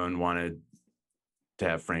 everyone wanted to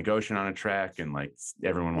have Frank Ocean on a track, and like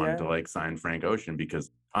everyone wanted to Yeah. like sign Frank Ocean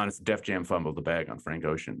because honest, Def Jam fumbled the bag on Frank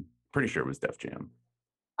Ocean. Pretty sure it was Def Jam.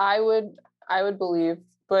 I would I would believe,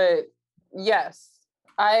 but yes.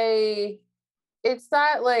 I It's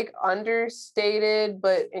that like understated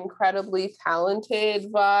but incredibly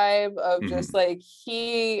talented vibe of just Hmm. like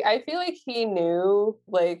I feel like he knew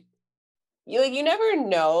like you never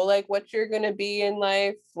know like what you're going to be in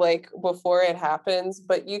life like before it happens,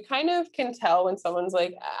 but you kind of can tell when someone's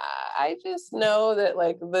like, I just know that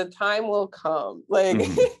like the time will come, like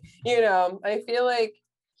Hmm. I feel like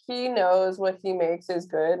he knows what he makes is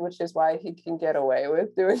good, which is why he can get away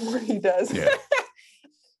with doing what he does. Yeah.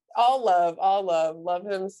 Love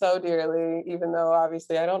him so dearly, even though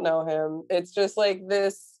obviously I don't know him. It's just like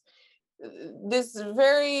this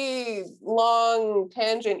very long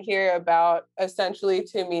tangent here about essentially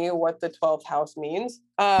to me what the 12th house means.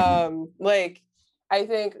 Hmm. Like I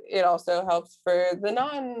think it also helps for the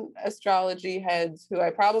non-astrology heads who I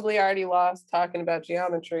probably already lost talking about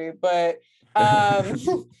geometry, but um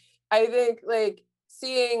I think like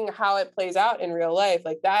seeing how it plays out in real life,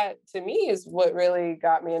 like that to me is what really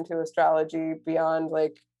got me into astrology beyond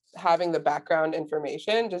like having the background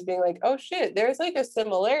information, just being like, oh shit, there's like a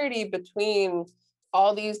similarity between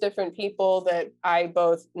all these different people that I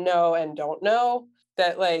both know and don't know,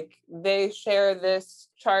 that like they share this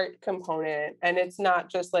chart component, and it's not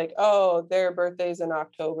just like, oh, their birthday's in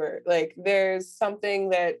October. Like there's something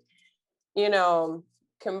that, you know,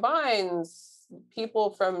 combines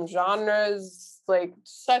people from genres, like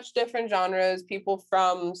such different genres, people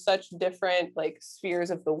from such different like spheres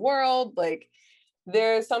of the world. Like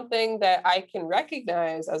there's something that I can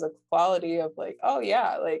recognize as a quality of like, oh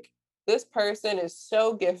yeah, like this person is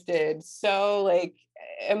so gifted, so like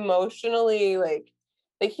emotionally like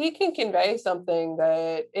he can convey something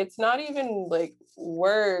that it's not even like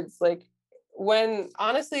words. Like when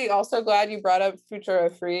honestly also glad you brought up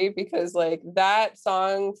Futura Free, because like that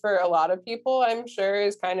song for a lot of people I'm sure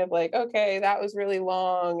is kind of like, okay, that was really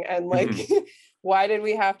long and like Hmm. why did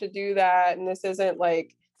we have to do that, and this isn't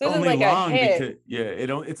Only like a long hit. because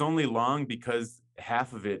yeah, it's only long because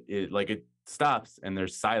half of it like it stops and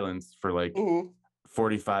there's silence for like Mhm.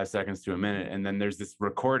 45 seconds to a minute, and then there's this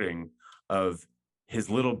recording of his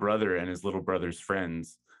little brother and his little brother's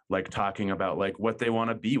friends like talking about like what they want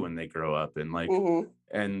to be when they grow up, and like Mhm.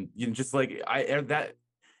 and you know, just like I that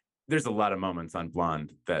there's a lot of moments on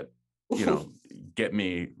Blonde that you know get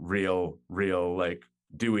me real like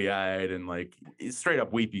dewy eyed and like straight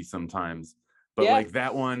up weepy sometimes. But Yeah. like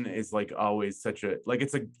that one is like always such a like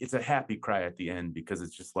it's a happy cry at the end because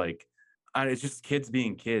it's just like it's just kids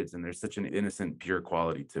being kids, and there's such an innocent pure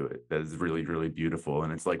quality to it that is really beautiful,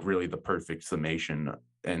 and it's like really the perfect summation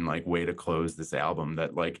and like way to close this album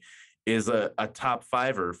that like is a top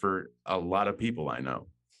fiver for a lot of people I know.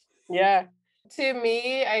 Yeah. To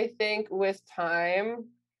me, I think with time,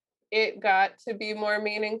 it got to be more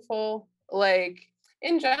meaningful. Like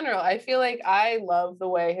in general, I feel like I love the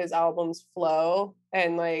way his albums flow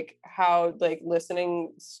and like how like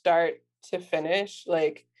listening start to finish.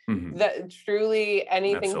 Like Mhm. that truly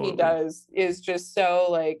anything he Absolutely. does is just so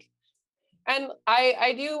like And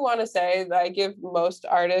I do want to say that I give most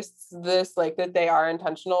artists this, like, that they are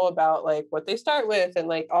intentional about like what they start with and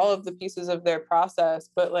like all of the pieces of their process.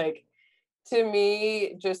 But like to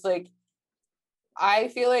me, just like I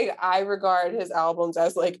feel like I regard his albums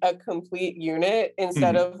as like a complete unit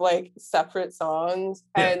instead Mhm. of like separate songs.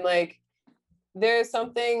 Yeah. And like there's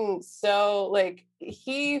something so like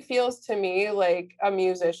he feels to me like a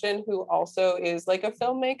musician who also is like a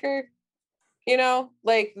filmmaker,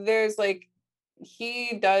 like there's like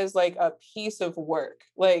he does like a piece of work.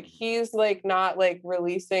 Like he's like not like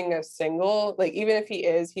releasing a single, like even if he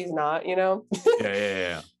is, he's not, Yeah,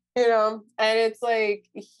 yeah, yeah. and it's like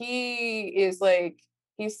he is like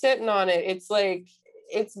he's sitting on it. It's like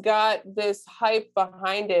it's got this hype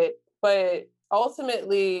behind it, but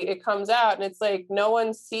ultimately it comes out and it's like no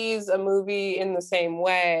one sees a movie in the same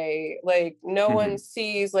way. Like no one Mhm.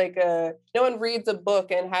 sees like a no one reads a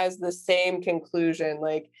book and has the same conclusion.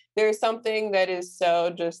 Like there's something that is so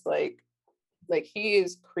just like he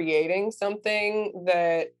is creating something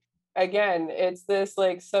that again it's this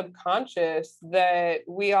like subconscious that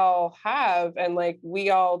we all have and like we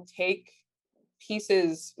all take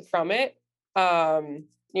pieces from it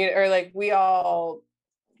or like we all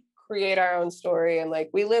create our own story and like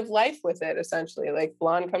we live life with it essentially. Like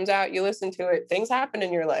Blonde comes out, you listen to it, things happen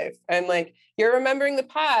in your life and like you're remembering the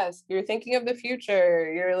past, you're thinking of the future,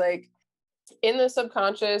 you're like in the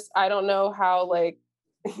subconscious. I don't know how like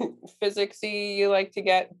physicsy you like to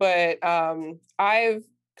get, but I've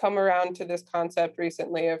come around to this concept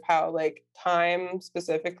recently of how like time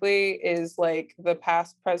specifically is like the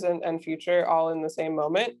past, present, and future all in the same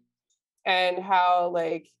moment, and how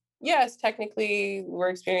like yes, technically we're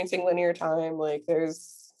experiencing linear time. Like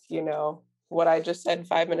there's what I just said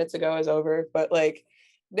 5 minutes ago is over, but like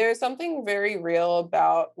there's something very real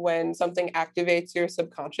about when something activates your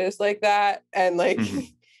subconscious like that and like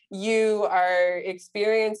Mhm. you are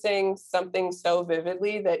experiencing something so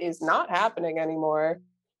vividly that is not happening anymore,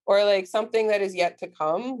 or like something that is yet to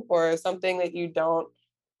come, or something that you don't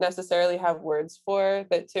necessarily have words for,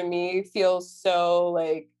 that to me feels so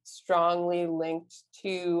like strongly linked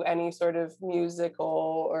to any sort of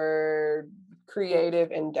musical or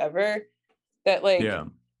creative endeavor, that like Yeah.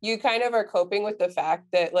 you kind of are coping with the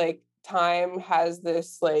fact that like time has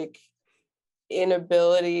this like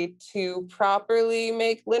inability to properly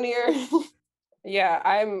make linear. Yeah,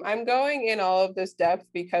 I'm going in all of this depth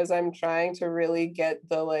because I'm trying to really get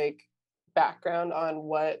the like background on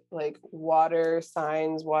what like water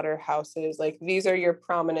signs, water houses, like these are your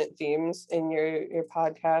prominent themes in your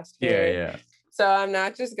podcast Yeah, here. yeah. So I'm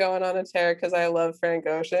not just going on a tear because I love Frank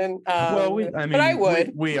Ocean. Well, I But I mean,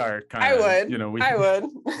 would. we are I kinda, would. we I would.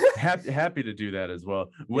 happy to do that as well.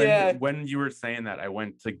 Yeah. When you were saying that, I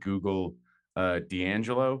went to Google,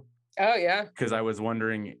 D'Angelo Oh yeah. because I was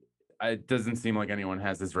wondering, it doesn't seem like anyone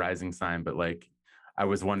has this rising sign, but, like, I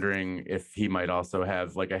was wondering if he might also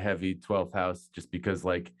have, like, a heavy 12th house just because,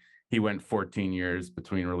 like, he went 14 years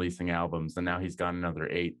between releasing albums, and now he's got another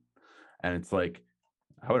 8, and it's like,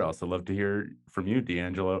 I would also love to hear from you,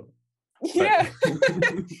 D'Angelo, but Yeah.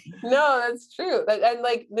 No, that's true. And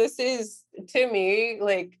like this is to me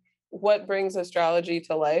like what brings astrology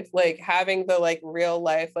to life. Like having the like real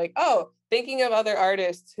life, like, oh, thinking of other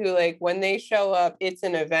artists who like when they show up, it's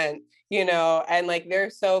an event, and like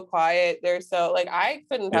they're so quiet. They're so like I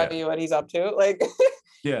couldn't tell Yeah. you what he's up to. Like,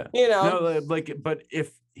 Yeah. you know. No, like, but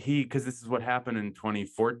if because this is what happened in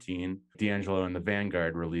 2014, D'Angelo and the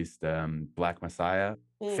Vanguard released, Black Messiah.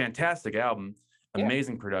 Mm, Fantastic album, yeah.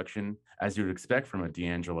 amazing production, as you would expect from a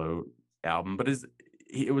D'Angelo album, but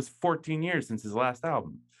it was 14 years since his last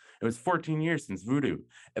album. It was 14 years since Voodoo,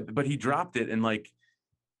 but he dropped it and, like,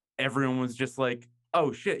 everyone was just like,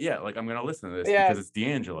 "Oh, shit, yeah, like, I'm gonna listen to this Yeah. because it's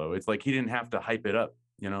D'Angelo." It's like he didn't have to hype it up,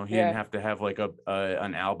 He didn't Yeah. have to have, like,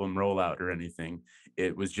 an album rollout or anything.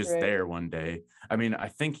 It was just Right. there one day. I mean,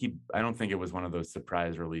 I don't think it was one of those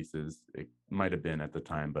surprise releases. It might have been at the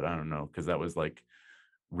time, but I don't know because that was, like,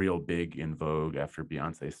 real big in vogue after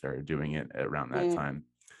Beyoncé started doing it around that Mm, time.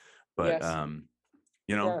 But,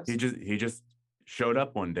 yes. he Yes. just showed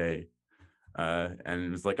up one day, and it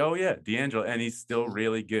was like, "Oh, yeah, D'Angelo," and he's still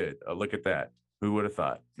really good. Look at that. Who would have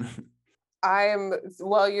thought? I'm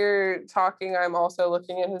while you're talking, I'm also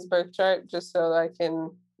looking at his birth chart just so I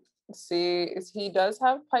can see he does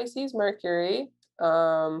have Pisces Mercury,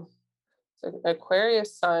 um,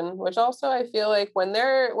 Aquarius Sun, which also I feel like when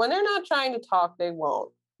they're not trying to talk, they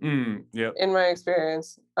won't, Yep. in my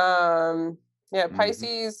experience. Yeah, Mhm.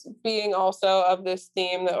 Pisces being also of this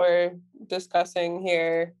theme that we're discussing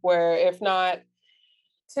here, where if not,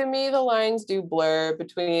 to me the lines do blur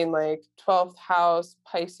between like 12th house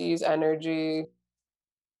Pisces energy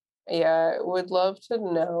Yeah, would love to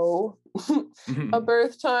know a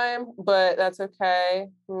birth time, but that's okay.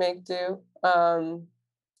 Make do.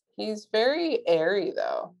 He's very airy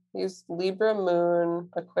though. He's Libra moon,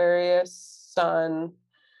 Aquarius sun,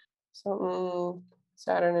 something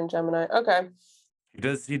Saturn and Gemini. Okay.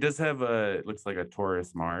 He does have a, it looks like a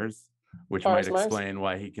Taurus Mars, which might Taurus Mars. explain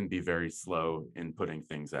why he can be very slow in putting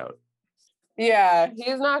things out. Yeah,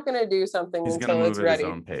 he's not gonna do something He's gonna until move it's at his ready.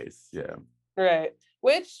 own pace. Yeah. Right.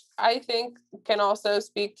 Which I think can also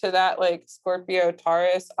speak to that like Scorpio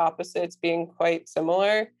Taurus opposites being quite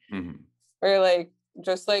similar. Hmm. Where like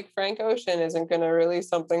just like Frank Ocean isn't gonna release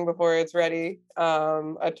something before it's ready.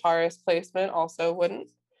 A Taurus placement also wouldn't.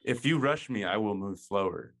 If you rush me, I will move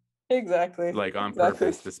slower, Exactly. like on Exactly.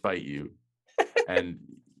 purpose, despite you. And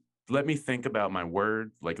let me think about my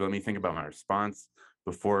words. Like, let me think about my response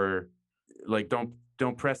before. Like,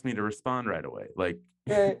 don't press me to respond right away. Like,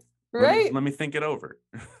 Right. let me Right. let me think it over.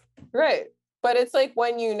 Right. But it's like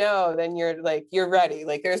when you know, then you're ready.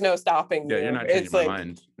 Like there's no stopping Yeah, you're you. not changing It's my like,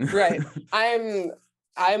 mind. right.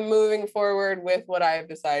 I'm moving forward with what I've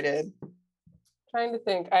decided. Trying to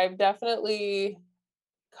think. I've definitely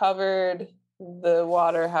covered the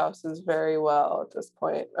water houses very well at this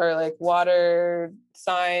point, or like water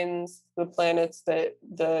signs, the planets that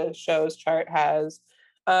the show's chart has.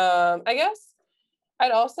 I guess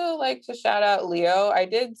I'd also like to shout out Leo. I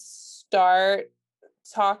did start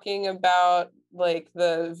talking about like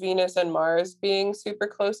the Venus and Mars being super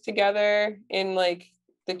close together in like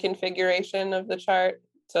the configuration of the chart.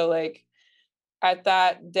 So like at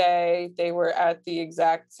that day they were at the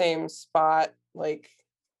exact same spot. Like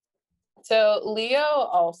so Leo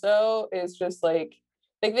also is just like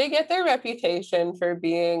they get their reputation for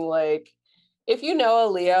being like, if you know a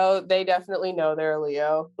Leo, they definitely know they're a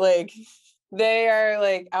Leo. Like they are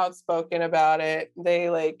like outspoken about it. They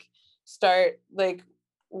like start like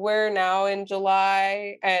we're now in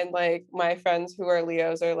July and like my friends who are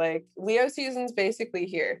Leos are like Leo season's basically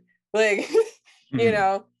here. Like you Mhm.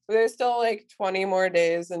 know, there's still like 20 more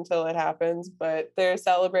days until it happens, but they're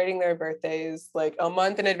celebrating their birthdays like a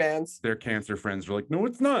month in advance. Their Cancer friends were like, "No,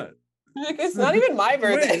 it's not. Like, it's not even my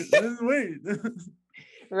birthday. Wait.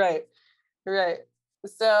 Right, right.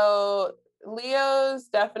 So Leos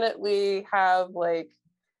definitely have like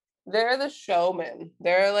they're the showman.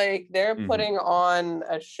 They're Hmm. putting on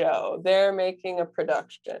a show. They're making a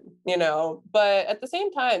production, you know. But at the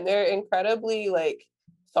same time, they're incredibly like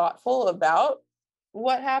thoughtful about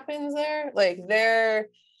what happens there. Like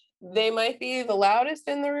they might be the loudest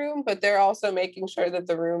in the room, but they're also making sure that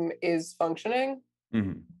the room is functioning,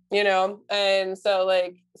 Hmm. you know. And so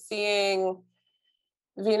like seeing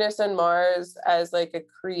Venus and Mars as like a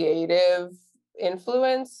creative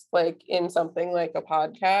influence, like in something like a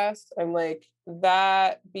podcast, I'm like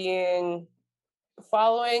that being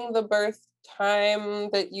following the birth time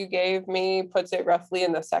that you gave me puts it roughly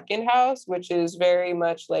in the second house, which is very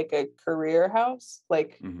much like a career house,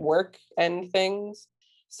 like Hmm. work and things.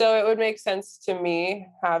 So it would make sense to me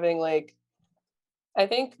having like I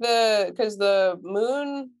think because the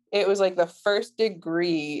moon, it was like the first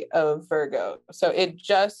degree of Virgo. So it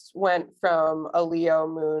just went from a Leo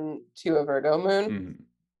moon to a Virgo moon. Hmm.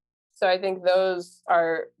 So I think those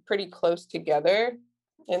are pretty close together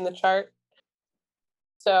in the chart.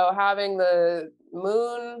 So having the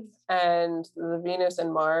moon and the Venus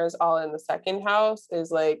and Mars all in the second house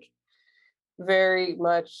is like very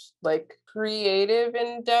much like creative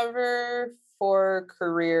endeavor for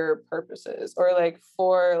career purposes or like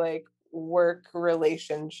for like work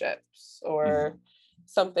relationships or Hmm.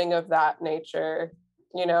 something of that nature.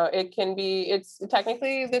 You know, it can be it's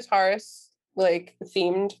technically this Taurus like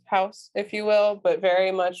themed house, if you will, but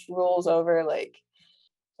very much rules over like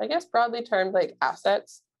I guess broadly termed like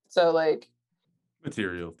assets. So like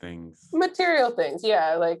Material things. material things,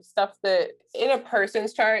 yeah, like stuff that in a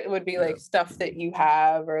person's chart would be Yeah. like stuff that you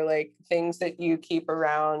have or like things that you keep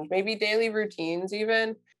around, maybe daily routines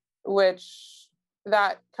even, which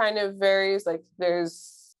that kind of varies. Like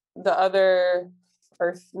there's the other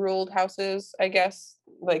earth ruled houses, I guess,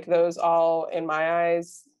 like those all in my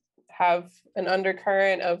eyes have an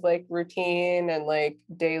undercurrent of like routine and like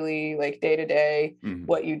daily, like day to day Hmm.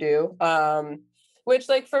 what you do. Which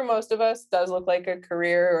like for most of us does look like a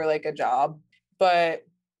career or like a job. But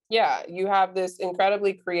yeah, you have this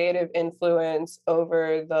incredibly creative influence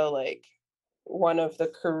over the like one of the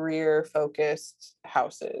career focused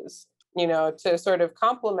houses, you know, to sort of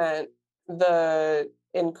complement the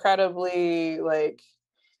incredibly like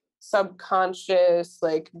subconscious,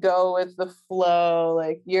 like go with the flow,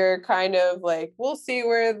 like you're kind of like we'll see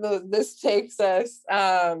where this takes us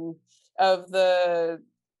of the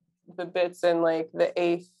bits in like the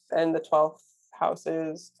eighth and the 12th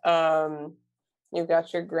houses. You've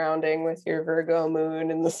got your grounding with your Virgo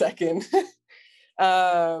moon in the second.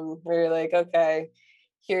 Where you're like, okay,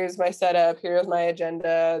 here's my setup, here's my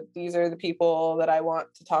agenda, these are the people that I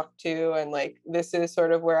want to talk to, and like this is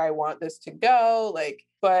sort of where I want this to go. Like,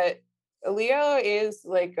 but Leo is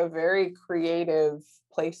like a very creative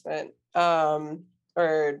placement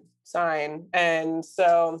or sign. And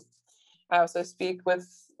so I also speak with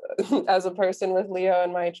as a person with Leo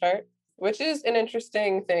in my chart, which is an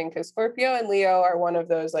interesting thing because Scorpio and Leo are one of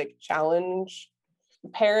those like challenge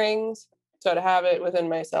pairings. So to have it within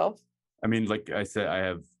myself. I mean, like I said, I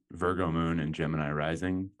have Virgo moon and Gemini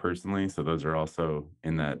rising personally. So those are also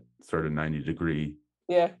in that sort of 90-degree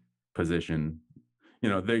position. You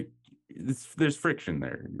know, there's friction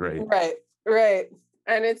there, right? Right.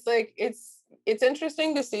 And it's like it's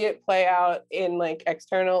interesting to see it play out in like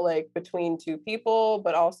external, like between two people,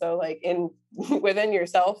 but also like in within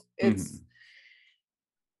yourself. It's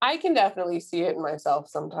I can definitely see it in myself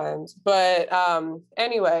sometimes. But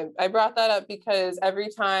anyway, I brought that up because every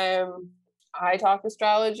time I talk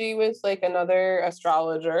astrology with like another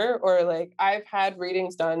astrologer, or like I've had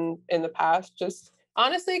readings done in the past, just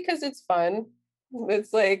honestly because it's fun.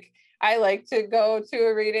 It's like I like to go to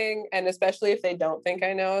a reading, and especially if they don't think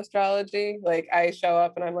I know astrology, like I show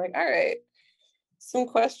up and I'm like, all right, some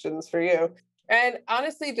questions for you. And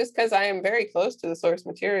honestly, just because I am very close to the source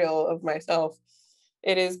material of myself,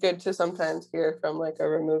 it is good to sometimes hear from like a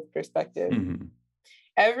removed perspective.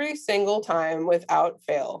 Every single time without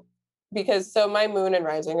fail, because so my moon and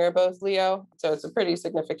rising are both Leo, so it's a pretty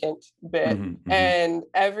significant bit. And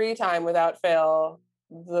every time without fail,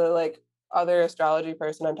 the like other astrology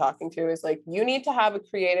person I'm talking to is like, you need to have a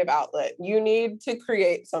creative outlet. You need to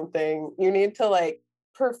create something. You need to like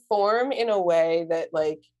perform in a way that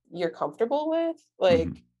like you're comfortable with.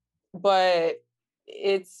 Like, but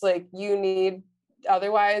it's like you need,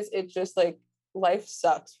 otherwise it's just like life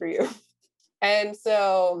sucks for you. And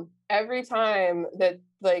so every time that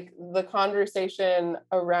like the conversation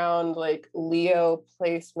around like Leo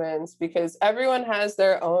placements, because everyone has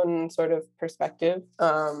their own sort of perspective,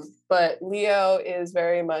 but Leo is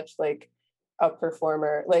very much like a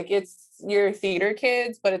performer. Like it's your theater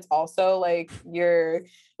kids, but it's also like your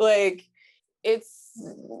like it's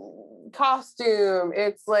costume,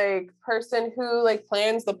 it's like person who like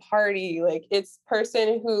plans the party, like it's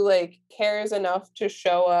person who like cares enough to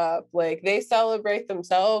show up, like they celebrate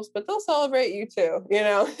themselves but they'll celebrate you too, you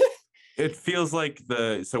know. It feels like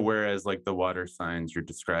whereas like the water signs you're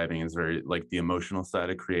describing is very like the emotional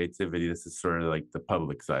side of creativity, this is sort of like the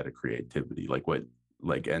public side of creativity, like what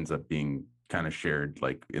like ends up being kind of shared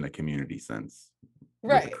like in a community sense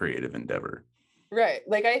with a creative endeavor. Right.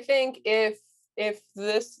 Like I think if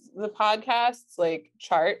the podcast's like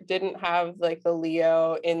chart didn't have like the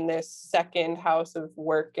Leo in this second house of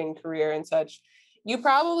work and career and such, you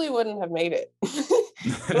probably wouldn't have made it.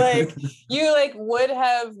 Like you like would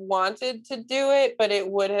have wanted to do it, but it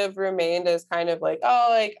would have remained as kind of like, oh,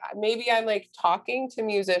 like maybe I'm like talking to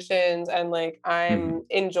musicians and like I'm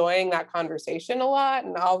enjoying that conversation a lot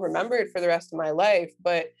and I'll remember it for the rest of my life,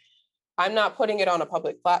 but I'm not putting it on a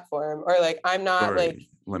public platform, or like I'm not like,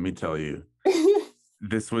 let me tell you,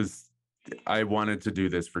 I wanted to do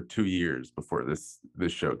this for 2 years before this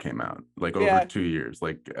show came out, like over 2 years.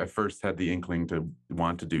 Like I first had the inkling to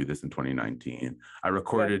want to do this in 2019. I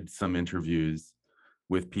recorded some interviews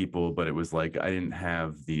with people, but it was like I didn't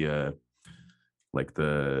have the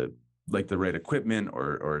right equipment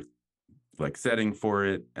or like setting for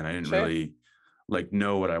it, and I didn't really like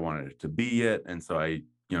know what I wanted it to be yet, and so I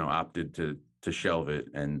opted to shelve it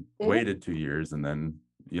and waited 2 years, and then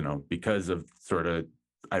because of sort of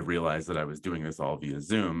I realized that I was doing this all via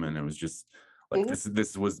Zoom, and it was just like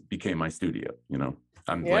this became my studio.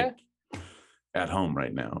 I'm like at home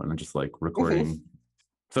right now, and I'm just like recording.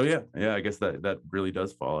 So yeah, I guess that really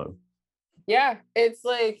does follow. Yeah, it's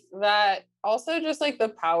like that. Also, just like the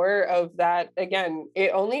power of that. Again,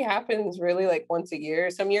 it only happens really like once a year.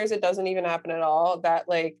 Some years it doesn't even happen at all. That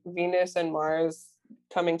like Venus and Mars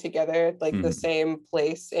coming together like the same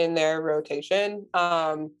place in their rotation.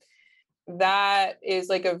 That is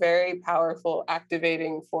like a very powerful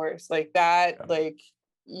activating force, like that, like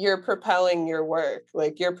you're propelling your work,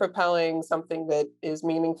 like you're propelling something that is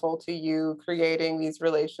meaningful to you, creating these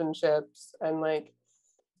relationships. And like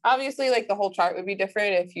obviously like the whole chart would be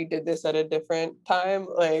different if you did this at a different time,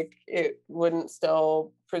 like it wouldn't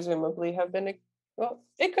still presumably have been it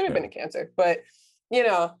could have been a Cancer, but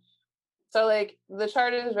so like the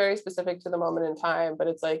chart is very specific to the moment in time, but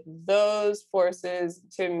it's like those forces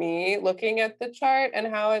to me, looking at the chart and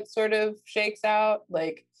how it sort of shakes out,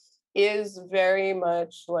 like is very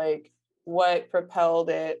much like what propelled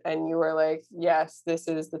it, and you were like, yes, this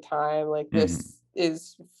is the time, like Hmm. this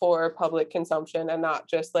is for public consumption and not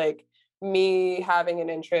just like me having an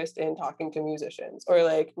interest in talking to musicians, or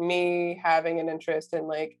like me having an interest in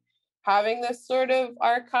like having this sort of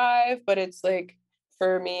archive, but it's like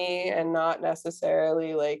for me and not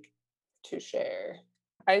necessarily like to share.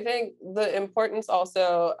 I think the importance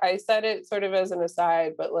also, I said it sort of as an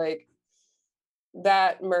aside, but like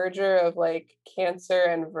that merger of like Cancer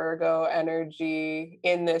and Virgo energy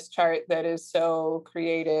in this chart that is so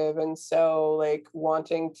creative and so like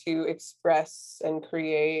wanting to express and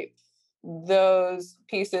create, those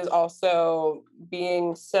pieces also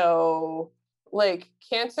being so like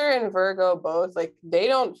Cancer and Virgo both, like they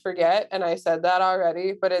don't forget, and I said that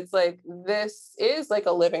already, but it's like this is like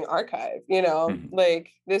a living archive, you know, Hmm.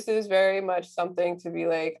 like this is very much something to be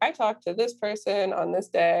like, I talked to this person on this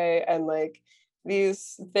day, and like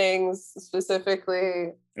these things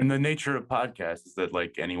specifically. And the nature of podcasts is that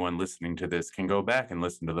like anyone listening to this can go back and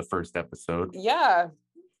listen to the first episode. Yeah,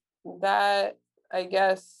 that, I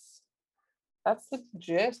guess that's the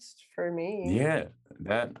gist for me. Yeah,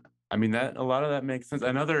 that I mean that a lot of that makes sense.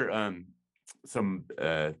 Another some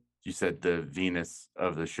you said the Venus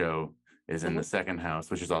of the show is in the Mhm. second house,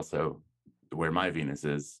 which is also where my Venus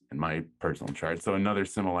is in my personal chart. So another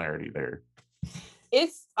similarity there.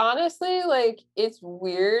 It's honestly like it's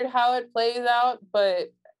weird how it plays out,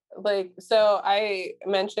 but like, so I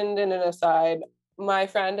mentioned in an aside, my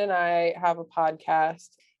friend and I have a podcast,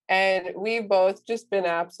 and we've both just been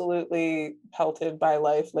absolutely pelted by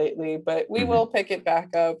life lately, but we will Hmm. pick it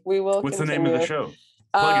back up. We will What's the name of the continue. show?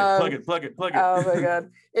 Plug it, plug Um, it, plug it, plug it. oh my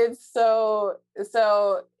God. It's so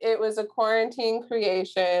it was a quarantine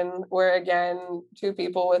creation where again, two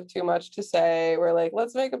people with too much to say were like,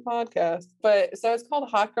 let's make a podcast. But so it's called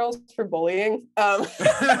Hot Girls for Bullying.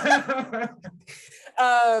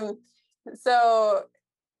 Um so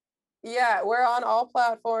yeah, we're on all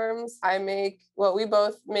platforms. We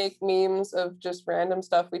both make memes of just random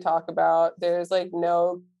stuff we talk about. There's like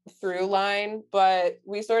no through line, but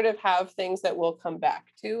we sort of have things that we'll come back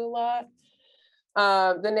to a lot.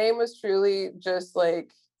 The name was truly just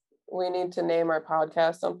like, we need to name our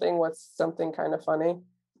podcast something. What's something kind of funny?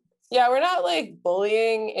 Yeah, we're not like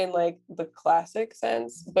bullying in like the classic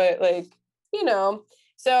sense, but like, you know,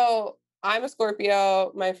 so I'm a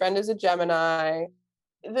Scorpio, my friend is a Gemini.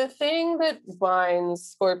 The thing that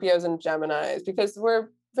binds Scorpios and Geminis, because we're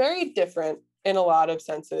very different in a lot of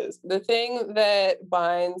senses, the thing that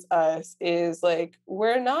binds us is like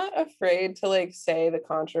we're not afraid to like say the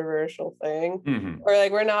controversial thing, Hmm. or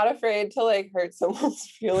like we're not afraid to like hurt someone's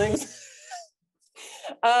feelings.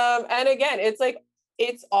 And again, it's like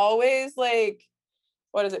it's always like,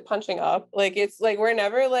 what is it, punching up, like it's like we're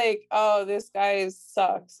never like, oh, this guy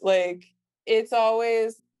sucks, like it's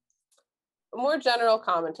always more general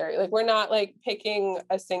commentary. Like we're not like picking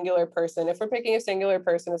a singular person. If we're picking a singular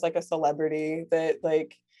person, it's like a celebrity that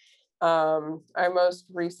like our most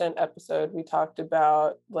recent episode we talked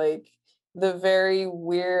about like the very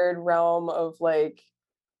weird realm of like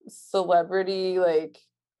celebrity like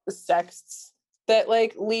sexts that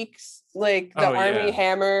like leaks, like the Oh Army yeah.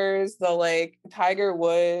 Hammers, the like Tiger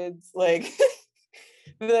Woods, like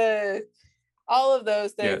the all of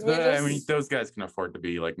those Yeah, things. We I mean, just those guys can afford to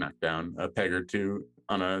be like knocked down a peg or two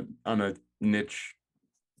on a niche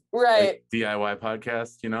like right, DIY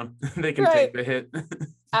podcast. You know, they can right. take the hit.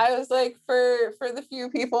 I was like, for the few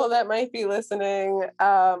people that might be listening,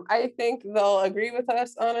 I think they'll agree with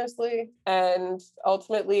us, honestly. And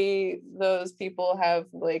ultimately, those people have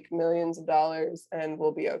like millions of dollars and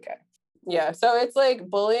will be okay. Yeah. So it's like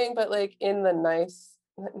bullying, but like in the nice,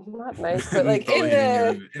 not nice, but like in Bullying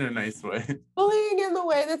the in a nice way. bullying in the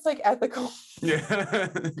way that's like ethical. Yeah.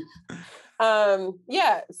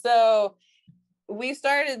 Yeah. So we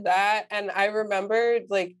started that, and I remembered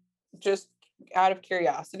like just out of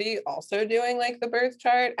curiosity also doing like the birth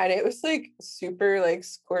chart, and it was like super like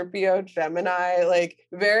Scorpio Gemini, like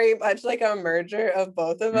very much like a merger of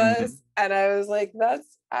both of Hmm. us, and I was like,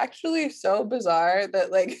 that's actually so bizarre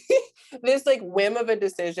that like this like whim of a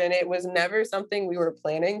decision, it was never something we were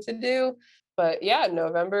planning to do, but yeah,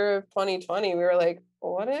 November of 2020 we were like,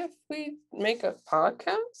 what if we make a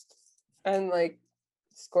podcast? And like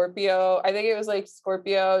Scorpio, I think it was like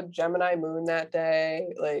Scorpio, Gemini moon that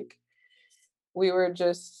day. Like we were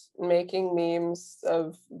just making memes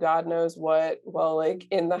of God knows what while like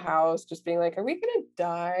in the house, just being like, are we gonna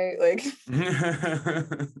die? Like,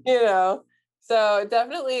 you know. So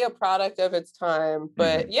definitely a product of its time.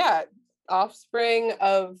 But Hmm. yeah, offspring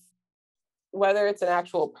of whether it's an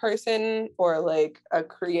actual person or like a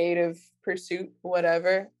creative pursuit,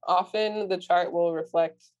 whatever, often the chart will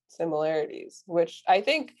reflect similarities, which I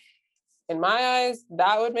think in my eyes,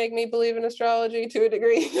 that would make me believe in astrology to a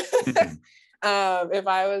degree. If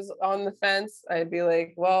I was on the fence, I'd be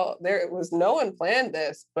like, well, there was no one planned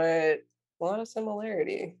this, but a lot of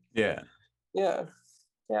similarity. Yeah. Yeah.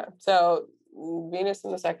 Yeah. So Venus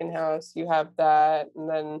in the second house, you have that. And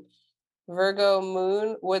then Virgo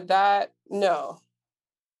moon, would that? No,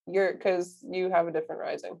 you're because you have a different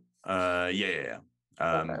rising. Yeah.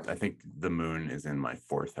 Okay. I think the moon is in my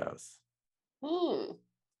 4th house.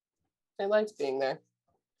 I liked being there.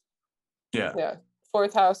 Yeah. Yeah.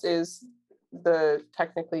 4th house is the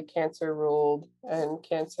technically Cancer ruled, and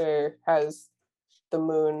Cancer has the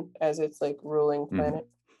moon as its like ruling planet.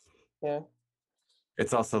 Yeah.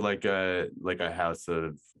 It's also like a house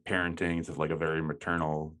of parenting. It's like a very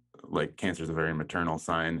maternal, like Cancer's a very maternal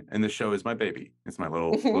sign. And the show is my baby. It's my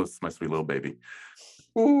it's my sweet little baby.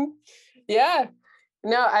 Yeah.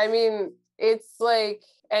 No, I mean, it's like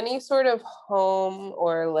any sort of home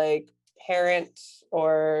or like parent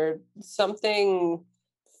or something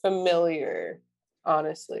familiar,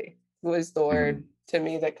 honestly, was the word to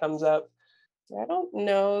me that comes up. I don't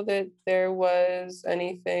know that there was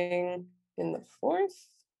anything in the 4th.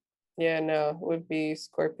 Yeah, no, it would be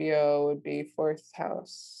Scorpio, would be 4th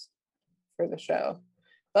house for the show.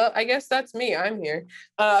 Well, I guess that's me. I'm here.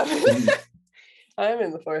 I'm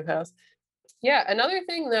in the 4th house. Yeah, another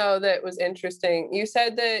thing though that was interesting, you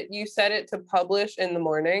said that you set it to publish in the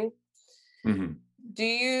morning. Do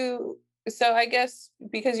you, so I guess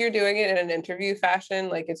because you're doing it in an interview fashion,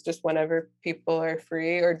 like it's just whenever people are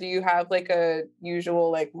free, or do you have like a usual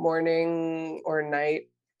like morning or night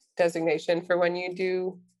designation for when you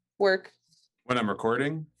do work? When I'm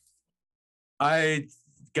recording, I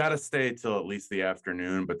gotta stay till at least the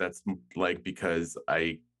afternoon, but that's like because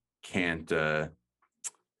I can't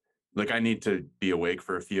like I need to be awake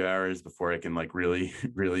for a few hours before I can like really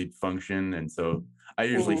really function. And so I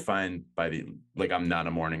usually find by the like I'm not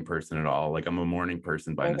a morning person at all. Like I'm a morning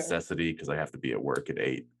person by necessity because I have to be at work at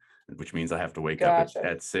 8, which means I have to wake up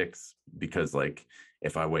at 6, because like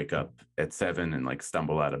if I wake up at 7 and like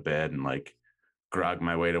stumble out of bed and like grog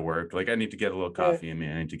my way to work, like I need to get a little coffee in me.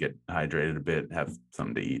 I need to get hydrated a bit, have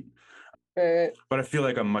something to eat. But I feel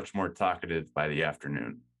like I'm much more talkative by the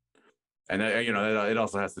afternoon. And it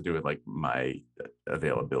also has to do with like my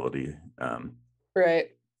availability,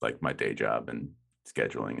 Right. like my day job and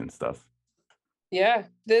scheduling and stuff. Yeah,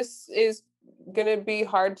 this is gonna be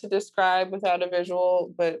hard to describe without a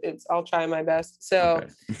visual, but I'll try my best. So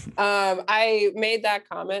I made that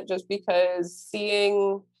comment just because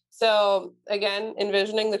so again,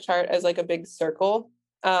 envisioning the chart as like a big circle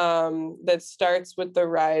that starts with the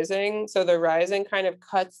rising. So the rising kind of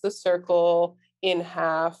cuts the circle in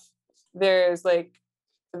half. There's like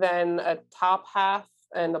then a top half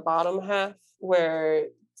and a bottom half where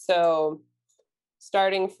so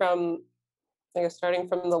starting from starting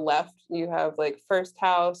from the left, you have like 1st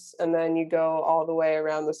house, and then you go all the way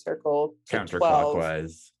around the circle to 12.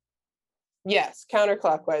 Counterclockwise. Yes,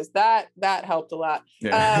 counterclockwise. That helped a lot.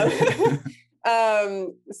 Yeah.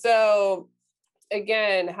 So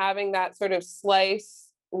again, having that sort of slice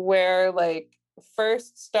where like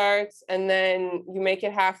first starts and then you make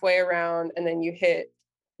it halfway around and then you hit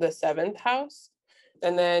the 7th house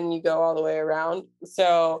and then you go all the way around.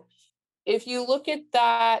 So if you look at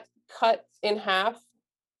that cut in half,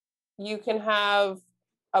 you can have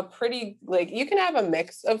a pretty like you can have a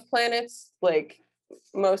mix of planets like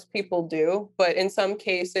most people do, but in some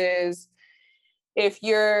cases if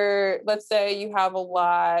let's say you have a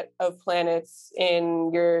lot of planets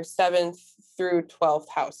in your 7th through 12th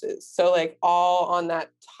houses, so like all on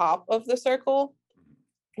that top of the circle,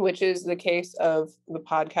 which is the case of the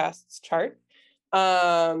podcast's chart,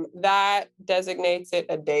 that designates it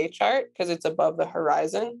a day chart because it's above the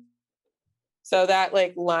horizon. So that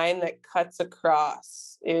like line that cuts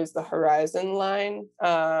across is the horizon line.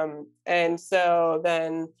 And so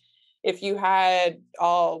then if you had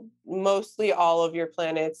mostly all of your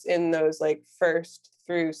planets in those like 1st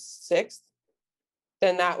through 6th,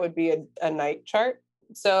 then that would be a night chart.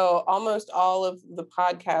 So almost all of the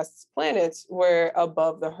podcast's planets were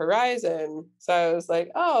above the horizon. So I was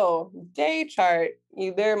like, oh, day chart.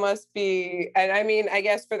 There must be, and I mean, I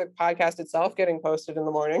guess for the podcast itself getting posted in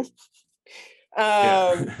the morning.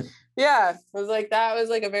 Yeah, it was like that was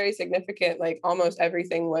like a very significant, like almost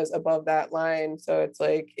everything was above that line. So it's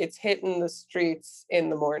like it's hitting the streets in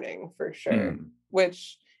the morning for sure.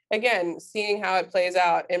 Which again, seeing how it plays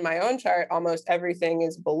out in my own chart, almost everything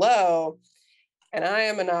is below. And I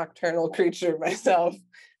am a nocturnal creature myself.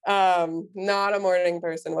 Not a morning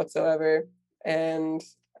person whatsoever. And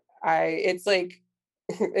it's like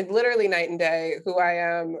it's literally night and day who I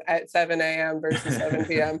am at 7 a.m. versus 7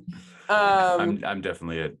 p.m. I'm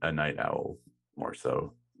definitely a night owl more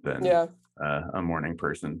so than Yeah. a morning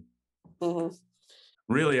person. Hmm.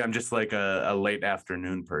 Really, I'm just like a late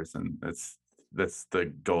afternoon person. That's the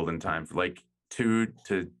golden time for like 2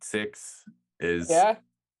 to 6 is Yeah.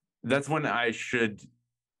 that's when I should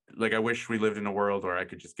like I wish we lived in a world where I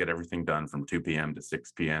could just get everything done from 2 p.m. to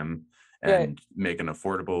 6 p.m. Right. and make an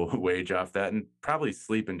affordable wage off that and probably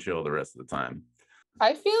sleep and chill the rest of the time.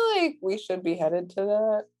 I feel like we should be headed to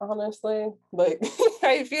that, honestly. Like,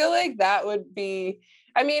 I feel like that would be,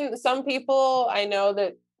 I mean, some people I know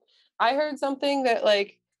that I heard something that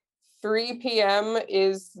like 3 p.m.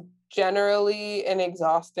 is generally an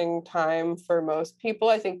exhausting time for most people.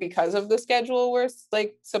 I think because of the schedule we're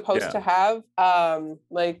like supposed Yeah, to have.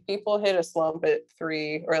 Like people hit a slump at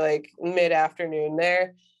 3 or like mid-afternoon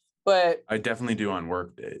there. But I definitely do on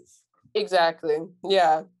work days. exactly.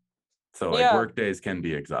 Yeah. So like Yeah. work days can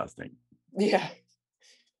be exhausting. Yeah.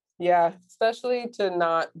 Yeah. Especially to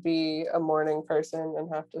not be a morning person and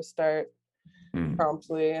have to start Mm.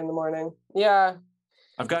 promptly in the morning. Yeah.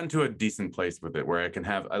 I've gotten to a decent place with it where I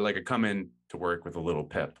come in to work with a little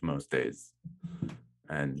pep most days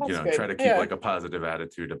and That's try good. to keep Yeah. like a positive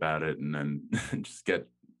attitude about it and then just get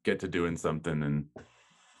to doing something and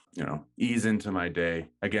ease into my day.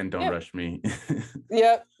 Again, don't Yep. rush me.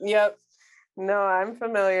 Yep. Yep. No, I'm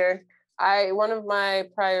familiar. One of my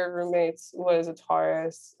prior roommates was a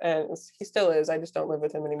Taurus, and he still is. I just don't live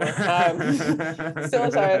with him anymore. Still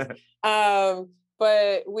a Taurus.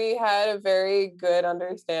 But we had a very good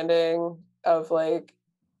understanding of like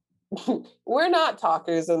we're not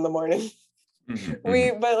talkers in the morning. Mhm, We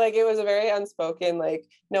mhm. but like it was a very unspoken, like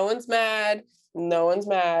no one's mad, no one's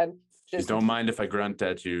mad. You Just don't mind if I grunt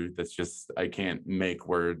at you. That's just I can't make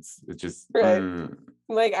words. It's just right.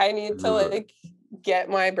 Like I need to like get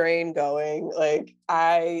my brain going. Like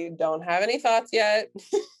I don't have any thoughts yet.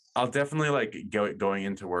 I'll definitely like going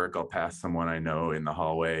into work. I'll pass someone I know in the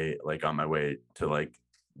hallway, like on my way to like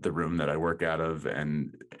the room that I work out of,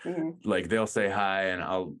 and Mhm. like they'll say hi, and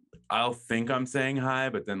I'll think I'm saying hi,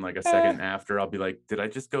 but then like a Ah, second after, I'll be like, did I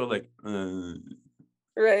just go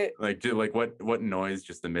right. like what noise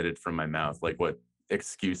just emitted from my mouth? Like what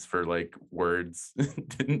excuse for like words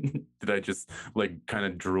did I just like kind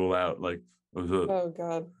of drool out like? Oh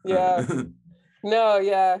God. Yeah. Uh, No,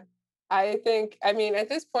 yeah. I mean, at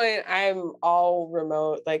this point, I'm all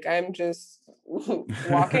remote. Like, I'm just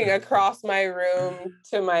walking across my room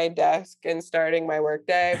to my desk and starting my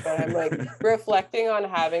workday. But I'm like reflecting on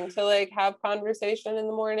having to like have conversation in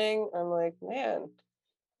the morning. I'm like, man,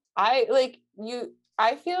 I like you.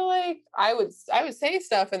 I feel like I would say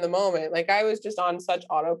stuff in the moment. Like I was just on such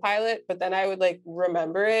autopilot, but then I would like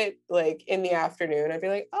remember it like in the afternoon. I'd be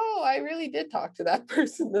like, oh, I really did talk to that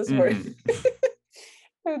person this morning. mhm,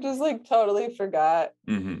 I just like totally forgot.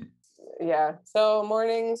 mhm. Yeah. So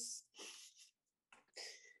mornings,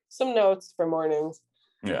 some notes for mornings.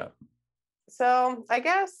 Yeah. So I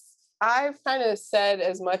guess I've kind of said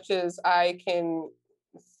as much as I can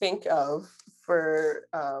think of for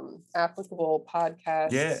applicable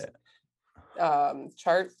podcasts, Yeah.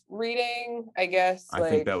 chart reading, I guess. I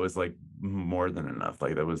think Like that was like more than enough.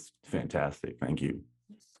 Like that was fantastic. Thank you.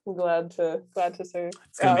 I'm glad to serve.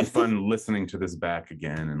 It's gonna be fun listening to this back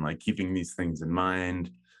again and like keeping these things in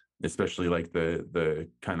mind, especially like the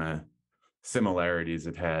kind of similarities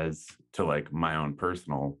it has to like my own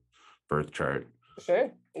personal birth chart.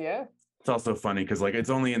 Sure. Yeah. It's also funny because like it's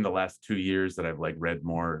only in the last 2 years that I've like read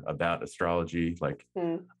more about astrology. Like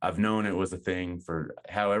Hmm. I've known it was a thing for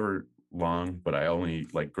however long, but I only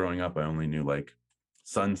like growing up, I only knew like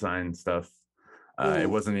sun sign stuff. It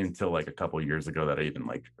Hmm. wasn't until like a couple years ago that I even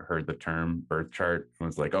like heard the term birth chart and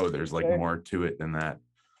was like, oh, there's like Sure. more to it than that.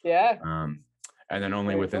 Yeah. Um, and then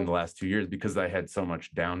only Very within the cool. last 2 years, because I had so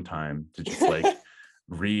much downtime to just like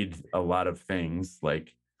read a lot of things,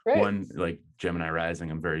 like Right. one, like Gemini rising,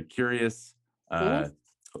 I'm very curious. Hmm. Uh,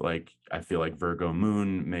 like I feel like Virgo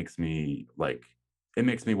moon makes me like, it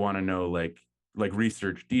makes me want to know like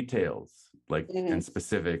research details, like and Hmm.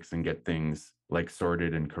 specifics and get things like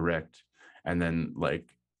sorted and correct. And then like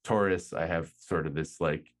Taurus, I have sort of this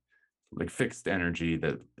like fixed energy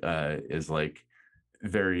that is like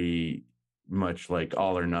very much like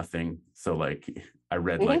all or nothing. So like I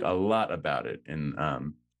read like Hmm. a lot about it in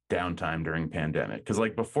downtime during pandemic. Because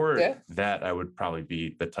like before Yeah. that, I would probably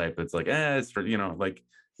be the type that's like, it's for like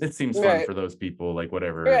it seems fun Right. for those people, like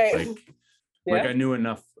whatever. Right. Like Yeah. I knew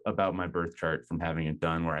enough about my birth chart from having it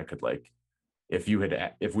done where I could like if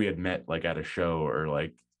we had met like at a show or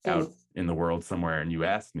like out in the world somewhere and you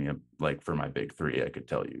asked me like for my big three, I could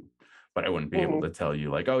tell you, but I wouldn't be able to tell you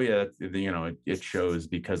like, oh yeah, it shows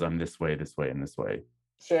because I'm this way, and this way.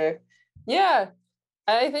 Sure. Yeah.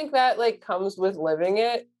 I think that like comes with living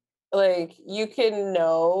it. Like you can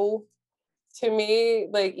know, to me,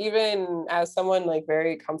 like even as someone like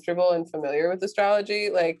very comfortable and familiar with astrology,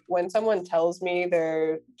 like when someone tells me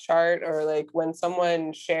their chart, or like when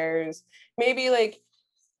someone shares maybe like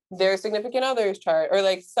their significant other's chart, or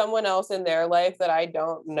like someone else in their life that I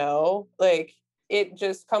don't know, like it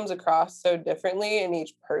just comes across so differently in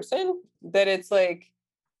each person that it's like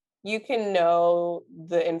you can know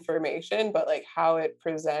the information, but like how it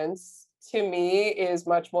presents to me is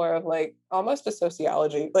much more of like almost a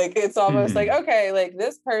sociology. Like it's almost like, okay, like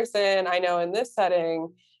this person I know in this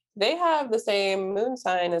setting, they have the same moon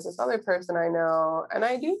sign as this other person I know. And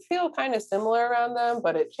I do feel kind of similar around them,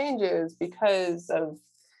 but it changes because of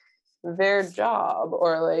their job,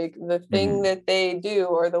 or like the thing that they do,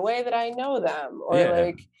 or the way that I know them, or Yeah.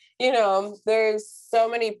 like, there's so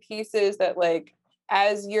many pieces that like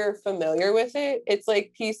as you're familiar with it, it's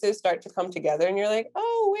like pieces start to come together and you're like,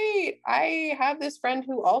 oh wait, I have this friend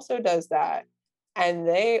who also does that. And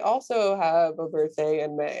they also have a birthday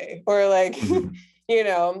in May. Or like,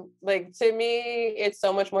 like to me, it's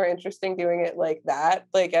so much more interesting doing it like that,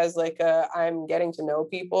 like as like I'm getting to know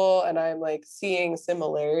people and I'm like seeing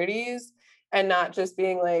similarities, and not just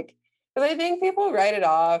being like, because I think people write it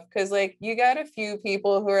off because like you got a few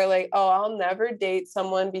people who are like, oh, I'll never date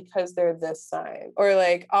someone because they're this sign, or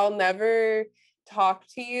like I'll never talk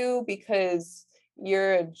to you because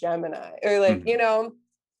you're a Gemini, or like,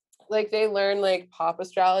 like they learn like pop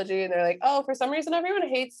astrology and they're like, oh, for some reason everyone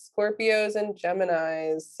hates Scorpios and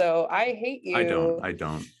Geminis, so I hate you. I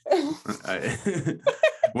don't.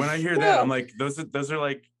 When I hear that, I'm No. like, those are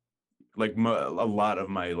like a lot of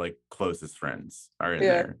my like closest friends are in Yeah.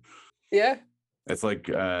 there. Yeah. It's like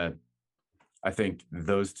I think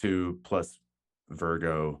those two plus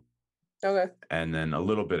Virgo, Okay. and then a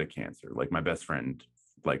little bit of Cancer. Like my best friend,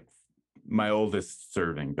 like my oldest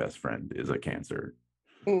serving best friend is a Cancer.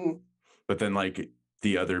 But then like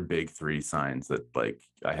the other big three signs that like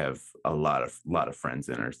I have a lot of friends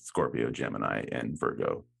in are Scorpio, Gemini, and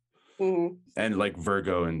Virgo. And like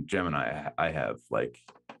Virgo and Gemini, I have like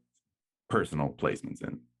personal placements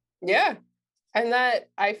in. Yeah. And that,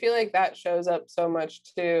 I feel like that shows up so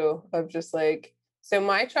much too, of just like, so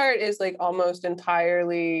my chart is like almost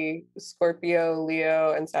entirely Scorpio,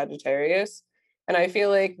 Leo, and Sagittarius. And I feel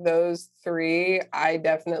like those three, I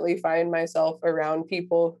definitely find myself around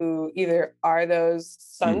people who either are those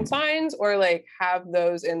sun signs or like have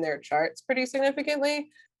those in their charts pretty significantly.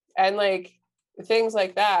 And like things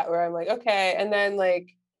like that, where I'm like, okay. And then like,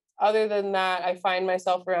 other than that, I find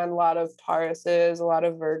myself around a lot of Tauruses, a lot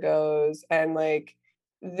of Virgos, and like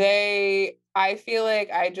I feel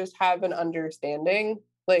like I just have an understanding.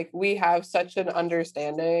 Like we have such an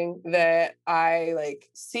understanding that I like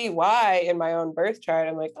see why in my own birth chart.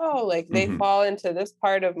 I'm like, oh, like they fall into this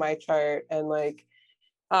part of my chart. And like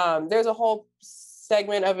there's a whole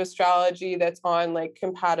segment of astrology that's on like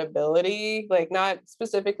compatibility, like not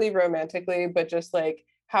specifically romantically, but just like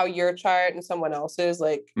how your chart and someone else's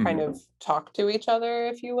like kind of talk to each other,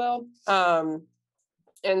 if you will.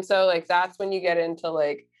 And so like that's when you get into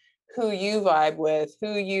like who you vibe with,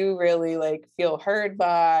 who you really like feel heard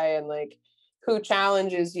by, and like who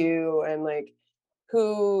challenges you, and like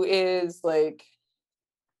who is like,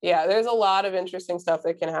 yeah, there's a lot of interesting stuff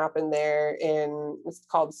that can happen there. In It's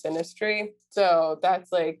called synastry. So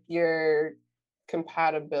that's like your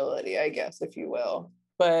compatibility, I guess, if you will.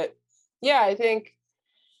 But yeah, I think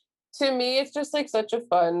to me it's just like such a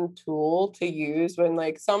fun tool to use when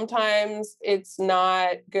like sometimes it's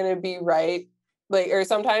not going to be right, like, or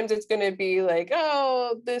sometimes it's going to be like,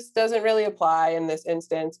 oh, this doesn't really apply in this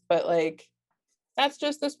instance, but like that's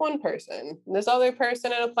just this one person. This other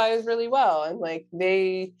person, it applies really well. And like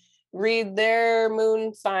they read their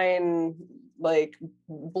moon sign like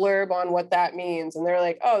blurb on what that means. And they're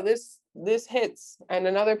like, oh, this hits. And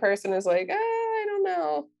another person is like, I don't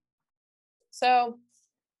know. So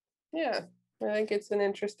yeah, I think it's an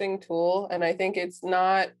interesting tool. And I think it's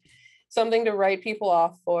not something to write people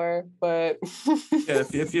off for, but Yeah,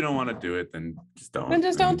 if you don't want to do it, then just don't. then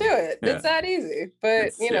just don't do it. Yeah. It's that easy.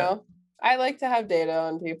 But It's I like to have data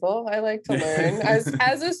on people. I like to learn.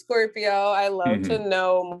 As a Scorpio, I love to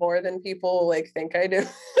know more than people like think I do.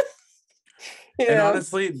 And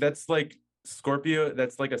honestly, that's like Scorpio,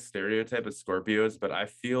 that's like a stereotype of Scorpios, but I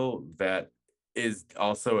feel that is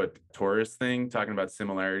also a Taurus thing, talking about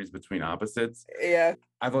similarities between opposites. Yeah.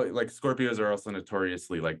 I've like Scorpios are also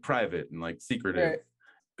notoriously like private and like secretive. Right.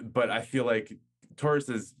 But I feel like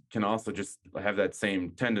Tauruses can also just have that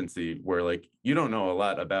same tendency where like you don't know a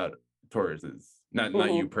lot about Tauruses, not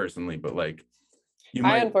you Mhm. personally, but like you I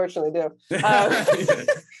might. unfortunately do. Yeah.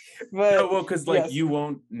 No, But well, because like yes. you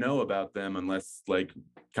won't know about them unless like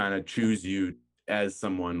kind of choose you as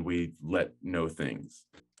someone we let know things.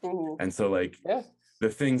 Mhm. And so like Yeah. the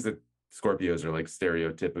things that Scorpios are like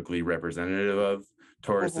stereotypically representative of,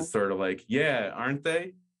 Taurus is Mhm. sort of like, yeah, aren't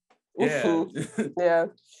they? Yeah. Mhm. Yeah.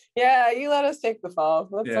 Yeah, you let us take the fall.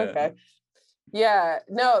 That's Yeah. okay. Yeah.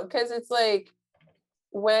 No, because it's like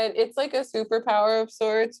when it's like a superpower of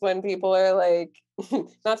sorts when people are like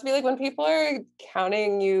not to be like when people are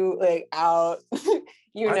counting you like out,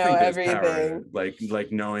 you I know think there's power everything.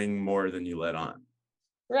 like knowing more than you let on.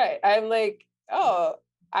 Right. I'm like, oh,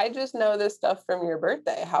 I just know this stuff from your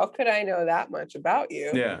birthday. How could I know that much about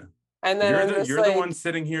you? Yeah. And then You're I'm the just you're the one like,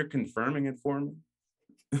 sitting here confirming it for me.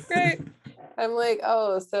 great. I'm like,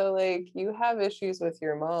 oh, so like you have issues with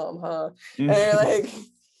your mom, huh? And you're like,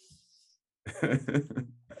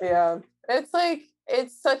 yeah. It's like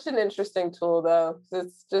it's such an interesting tool though.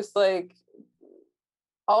 It's just like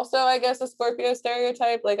also I guess a Scorpio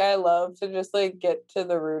stereotype. Like I love to just like get to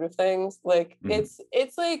the root of things. Like Mhm.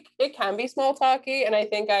 it's like it can be small talky, and I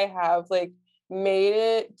think I have like made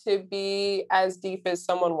it to be as deep as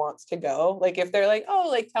someone wants to go. Like if they're like, oh,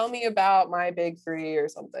 like tell me about my big three or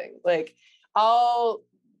something, like I'll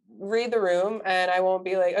read the room and I won't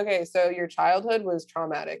be like, okay, so your childhood was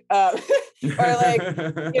traumatic. Or like,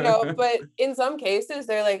 but in some cases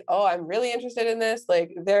they're like, oh, I'm really interested in this.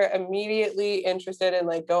 Like they're immediately interested in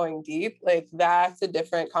like going deep. Like that's a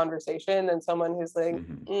different conversation than someone who's like,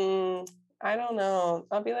 Mhm. I don't know.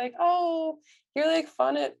 I'll be like, oh, you're like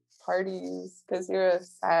fun at parties because you're a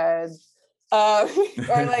sad. Um,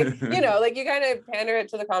 or like, like you kind of pander it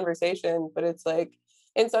to the conversation, but it's like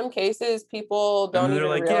in some cases people And don't then they're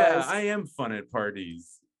even like, yeah, realize. I am fun at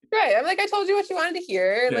parties. Right. I'm like, I told you what you wanted to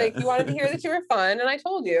hear. Yeah. Like you wanted to hear that you were fun, and I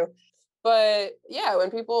told you. But yeah,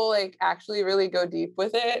 when people like actually really go deep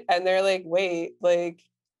with it and they're like, wait, like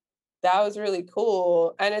that was really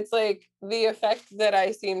cool. And it's like the effect that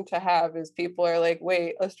I seem to have is people are like,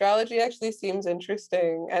 wait, astrology actually seems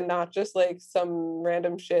interesting and not just like some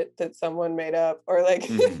random shit that someone made up or like,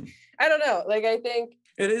 Mhm. I don't know. Like, I think,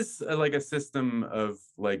 It is like a system of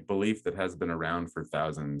like belief that has been around for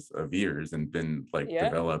thousands of years and been like yeah,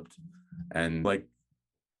 developed, and like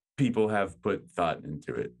people have put thought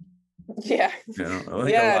into it, yeah, like a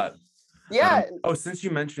yeah, lot. yeah. Oh, since you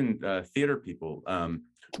mentioned theater people,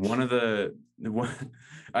 one of the one,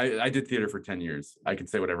 I did theater for 10 years. I can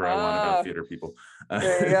say whatever I want about Ah, theater people.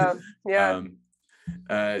 there you go. Yeah. um,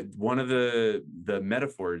 one of the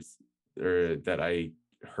metaphors that I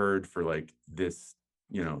heard for like this,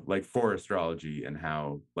 like for astrology and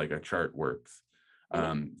how like a chart works,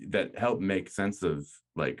 Mhm, that helped make sense of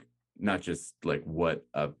like not just like what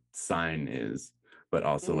a sign is, but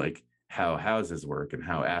also mhm, like how houses work and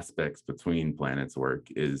how aspects between planets work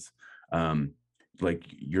is um like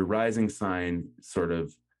your rising sign sort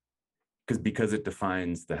of because it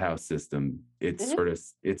defines the house system. mhm,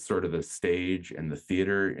 It's sort of the stage and the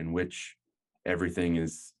theater in which everything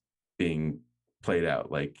is being played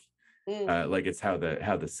out. mm, Like it's how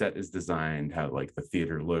the set is designed, how like the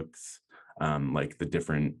theater looks, like the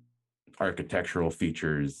different architectural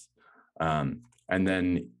features, and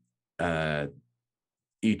then uh,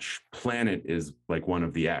 each planet is like one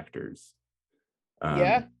of the actors.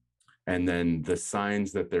 yeah. Um, and then the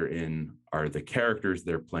signs that they're in are the characters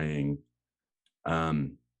they're playing.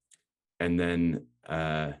 Um, and then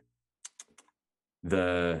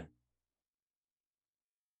the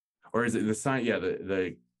or is it the sign? Yeah,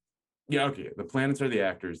 the yeah, okay. The planets are the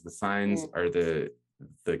actors, the signs Mm, are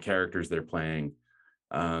the characters they're playing.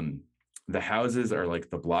 Um, the houses are like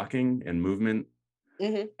the blocking and movement,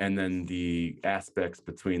 mhm, and then the aspects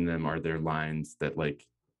between them are their lines that like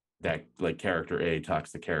character A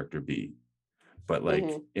talks to character B. But like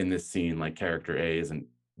mhm. in this scene, like character A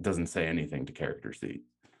doesn't say anything to character C.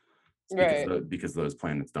 It's Right. because those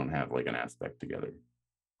planets don't have like an aspect together.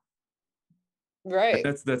 And Right.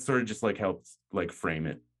 that's sort of just like helped like frame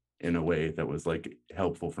it in a way that was like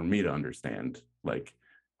helpful for me to understand. Like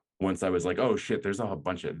once I was like, oh shit, there's a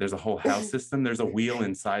whole house system. There's a wheel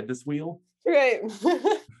inside this wheel. Right.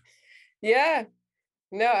 Yeah.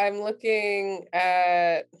 No, I'm looking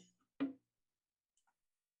at,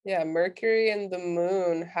 yeah, Mercury and the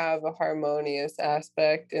moon have a harmonious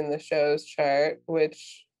aspect in the show's chart,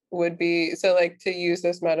 which would be so like to use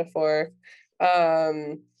this metaphor,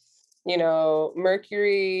 um,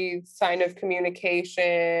 Mercury sign of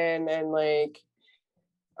communication and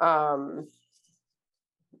um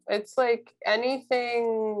It's like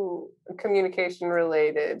anything communication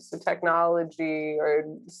related, so technology or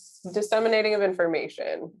disseminating of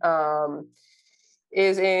information.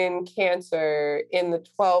 Is in Cancer in the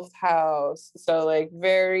 12th house. So, like,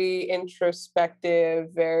 very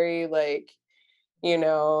introspective, very, like,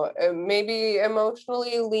 maybe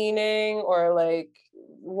emotionally leaning or like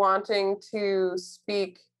wanting to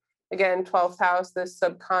speak. Again, 12th house, this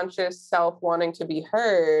subconscious self wanting to be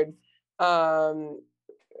heard. Um,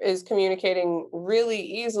 is communicating really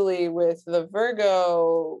easily with the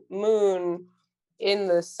Virgo moon in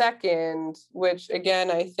the second, which again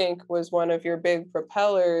I think was one of your big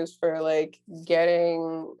propellers for like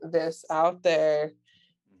getting this out there.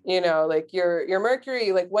 Like your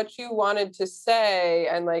Mercury, like what you wanted to say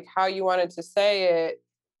and like how you wanted to say it,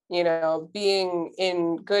 being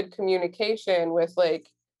in good communication with, like,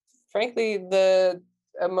 frankly, the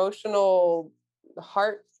emotional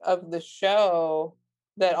heart of the show,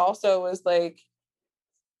 that also was like,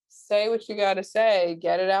 say what you got to say,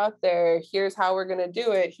 get it out there. Here's how we're going to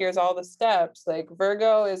do it. Here's all the steps. Like,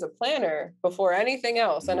 Virgo is a planner before anything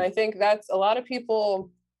else. And Mhm. I think that's a lot of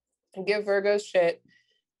people give Virgos shit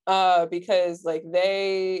because like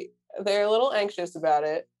they're a little anxious about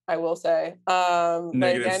it, I will say. Like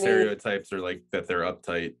Negative any stereotypes are like that they're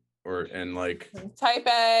uptight and like. type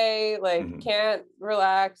A, like Mhm. can't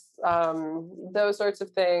relax, those sorts of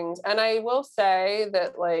things. And I will say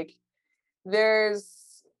that, like,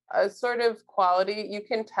 there's a sort of quality you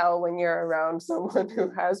can tell when you're around someone who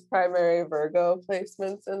has primary Virgo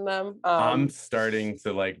placements in them. I'm starting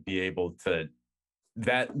to like be able to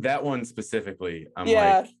that one specifically. I'm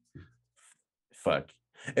Yeah, like, fuck.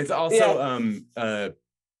 It's also yeah,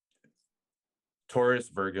 Taurus,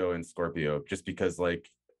 Virgo, and Scorpio, just because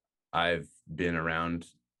like I've been around,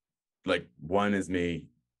 like one is me.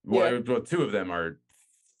 yeah, Well, two of them are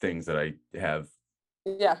things that I have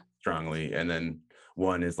yeah. strongly, and then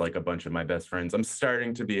one is like a bunch of my best friends. I'm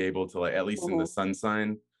starting to be able to, like, at least in the sun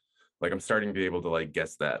sign, like I'm starting to be able to like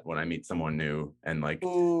guess that when I meet someone new and like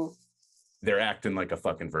Mm. they're acting like a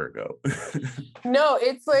fucking Virgo. No,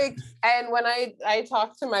 it's like, and when I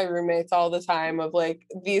talk to my roommates all the time of like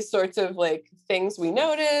these sorts of like things we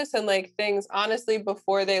notice and like things, honestly,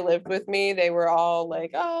 before they lived with me, they were all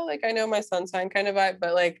like, oh, like I know my sun sign kind of vibe.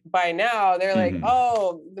 But like by now they're like, Mhm.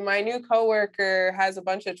 oh, my new coworker has a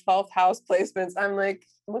bunch of 12th house placements. I'm like,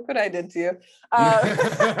 look what I did to you.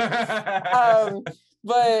 Um,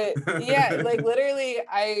 but yeah, like literally,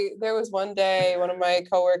 there was one day, one of my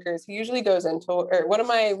coworkers who usually goes into, or one of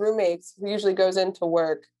my roommates who usually goes into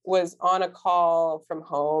work, was on a call from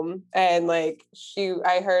home, and like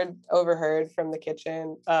I overheard from the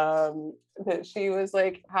kitchen, that she was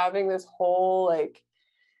like having this whole like,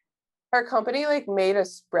 her company like made a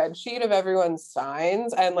spreadsheet of everyone's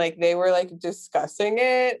signs and like they were like discussing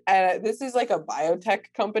it, and this is like a biotech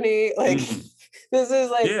company, like Mhm. this is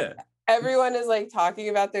like Yeah. everyone is like talking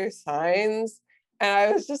about their signs. And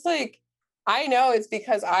I was just like, I know it's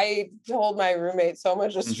because I told my roommate so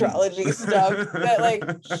much Mhm. astrology stuff that like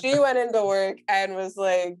she went into work and was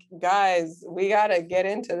like, guys, we got to get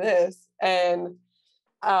into this. And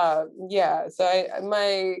yeah, so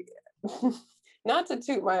my not to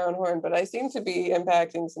toot my own horn, but I seem to be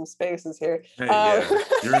impacting some spaces here. Hey, yeah,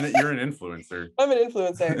 you're an influencer. I'm an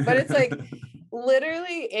influencer, but it's like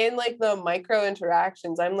literally in like the micro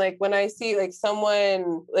interactions. I'm like, when I see like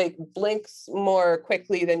someone like blinks more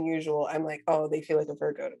quickly than usual, I'm like, oh, they feel like a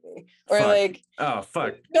Virgo to me. Or Fuck. like, Oh,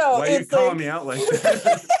 fuck. no, Why are you it's calling like me out like that?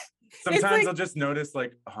 it's Sometimes I'll like just notice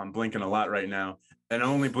like, oh, I'm blinking a lot right now, and I'm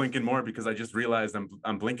only blinking more because I just realized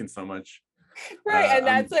I'm blinking so much. right. And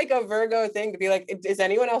that's I'm like a Virgo thing to be like, is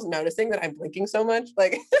anyone else noticing that I'm blinking so much?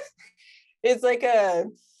 Like it's like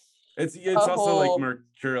it's a also like whole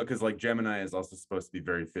mercurial because like Gemini is also supposed to be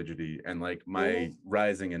very fidgety, and like my mhm,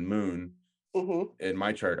 rising and moon mhm. in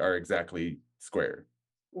my chart are exactly square.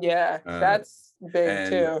 Yeah, Uh, that's big and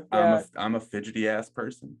too. I'm Yeah. a fidgety ass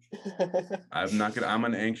person. I'm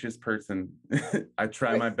an anxious person. I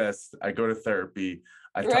try Right. my best. I go to therapy.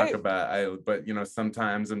 I talk Right. about but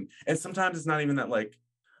sometimes and sometimes it's not even that, like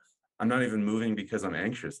I'm not even moving because I'm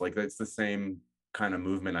anxious. Like that's the same kind of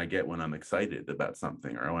movement I get when I'm excited about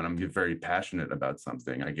something or when I'm very passionate about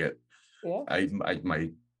something. Yeah. I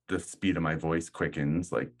my the speed of my voice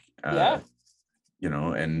quickens, like uh,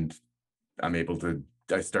 Yeah. and I'm able to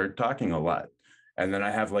I start talking a lot. And then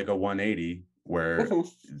I have like a 180 where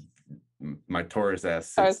my Taurus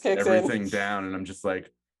ass Ours sits kicks in. everything down, and I'm just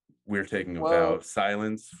like, we're taking a vow Whoa. of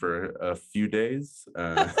silence for a few days.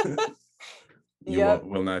 You Yep.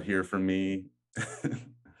 will not hear from me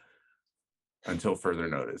until further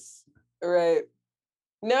notice. Right.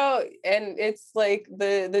 No, and it's like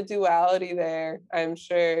the duality there, I'm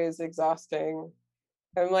sure, is exhausting.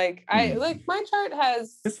 I'm like, I Mhm. like my chart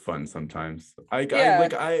has, It's fun sometimes. I yeah.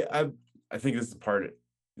 like I think this is part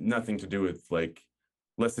nothing to do with like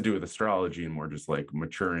less to do with astrology and more just like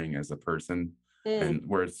maturing as a person. Mm, And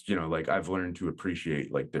where it's, like I've learned to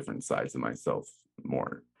appreciate like different sides of myself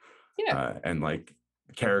more. yeah. And like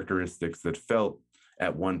characteristics that felt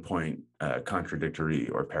at one point contradictory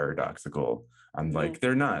or paradoxical. I'm Mm, like,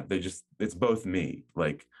 they're not. It's both me.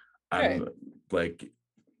 Like, right. I'm like,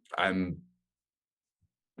 I'm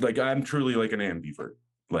I'm truly like an ambivert.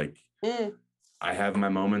 Like, Mm, I have my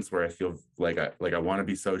moments where I feel like I want to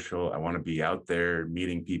be social. I want to be out there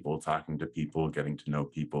meeting people, talking to people, getting to know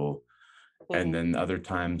people. And mhm, then other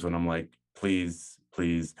times when I'm like, please,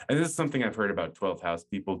 please. And this is something I've heard about 12th house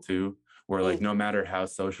people too, where like mm. no matter how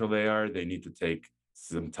social they are, they need to take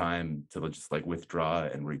some time to just like withdraw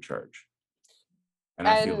and recharge. And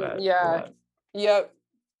I feel And that a yeah, lot. yep.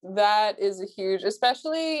 That is a huge,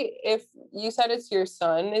 especially if you said it's your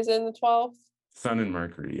son is in the 12th. Sun and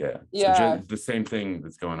Mercury, yeah. So Yeah. just the same thing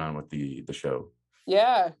that's going on with the show.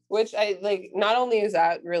 Yeah, which I like, not only is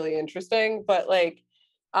that really interesting, but like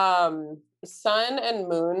sun and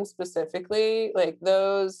moon specifically, like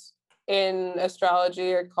those in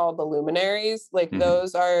astrology are called the luminaries. Like Hmm.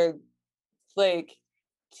 those are like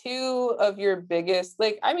two of your biggest,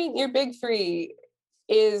 like I mean your big three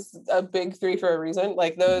is a big three for a reason.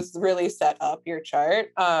 Like Hmm. those really set up your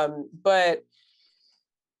chart. But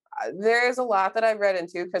there's a lot that I've read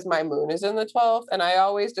into because my moon is in the 12th. And I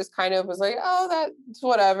always just kind of was like, oh, that's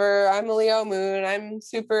whatever. I'm a Leo moon. I'm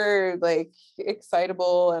super like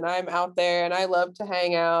excitable and I'm out there and I love to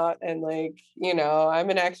hang out. And like, I'm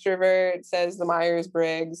an extrovert, says the Myers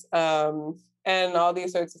Briggs, and all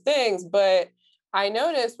these sorts of things. But I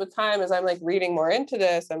noticed with time as I'm like reading more into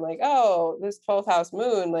this, I'm like, oh, this 12th house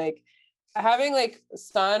moon, like having like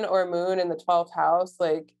sun or moon in the 12th house,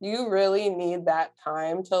 like you really need that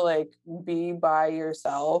time to like be by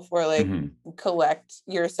yourself or like Hmm. collect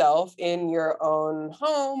yourself in your own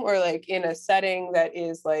home or like in a setting that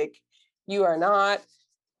is like you are not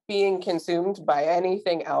being consumed by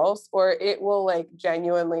anything else, or it will like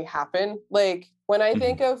genuinely happen. Like when I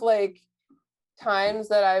think Hmm. of like times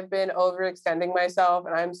that I've been overextending myself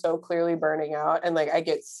and I'm so clearly burning out and like I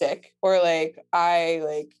get sick or like I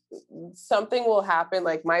like something will happen,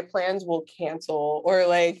 like my plans will cancel or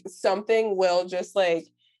like something will just like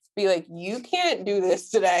be like, you can't do this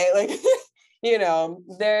today. Like,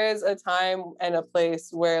 there's a time and a place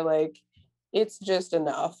where like it's just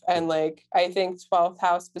enough. And like I think 12th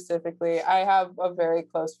house specifically, I have a very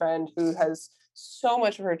close friend who has so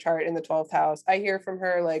much of her chart in the 12th house. I hear from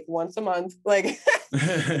her like once a month, like,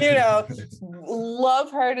 you know,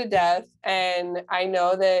 love her to death. And I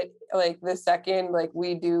know that like the second like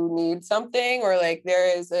we do need something or like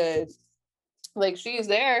there is a, like she's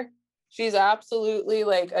there. She's absolutely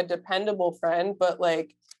like a dependable friend, but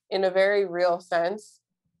like in a very real sense,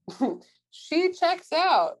 she checks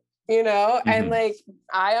out, and Hmm. like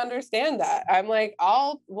I understand that. I'm like,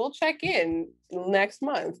 we'll check in next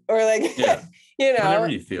month or like, Yeah. you Whenever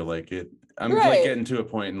know, you feel like it. I'm like right. getting to a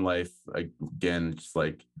point in life again, just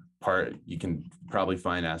like part you can probably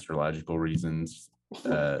find astrological reasons.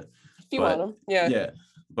 If you want But them. Yeah. yeah,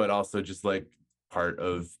 but also just like part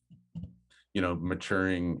of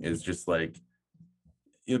maturing is just like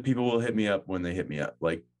people will hit me up when they hit me up.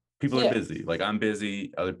 Like people are Yeah, busy. Like I'm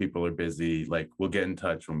busy, other people are busy. Like we'll get in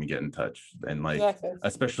touch when we get in touch. And like exactly.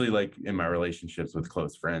 especially like in my relationships with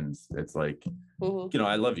close friends, it's like, Hmm.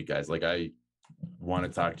 I love you guys. Like I want to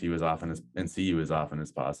talk to you as often as and see you as often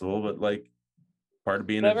as possible. But like part of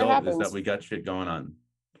being an Whatever adult is that happens. we got shit going on.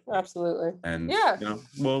 Absolutely. And Yeah,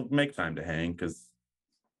 we'll make time to hang because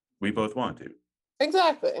we both want to.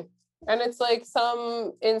 exactly. And it's like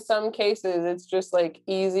in some cases, it's just like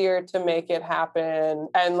easier to make it happen.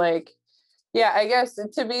 And like, yeah, I guess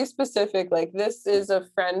to be specific, like this is a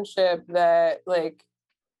friendship that like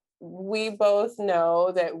we both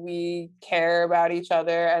know that we care about each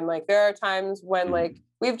other. And like there are times when like Mhm.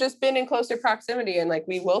 we've just been in closer proximity and like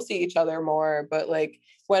we will see each other more. But like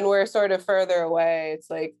when we're sort of further away, it's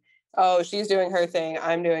like, oh, she's doing her thing,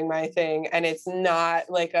 I'm doing my thing. And it's not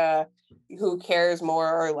like a who cares more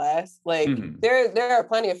or less. Like Mhm. there are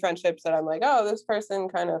plenty of friendships that I'm like, oh, this person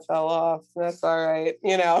kind of fell off. That's all right.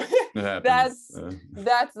 It happens. That's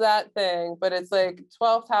that's that thing. But it's like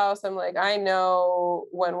 12th house, I'm like, I know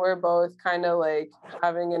when we're both kind of like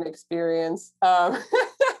having an experience, Mhm.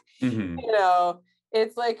 you know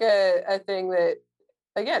it's like a thing that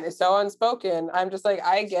again is so unspoken. I'm just like,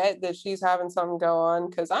 I get that she's having something go on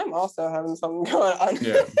because I'm also having something going on.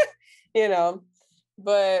 Yeah. you know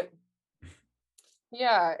But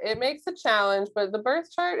yeah, it makes a challenge, but the birth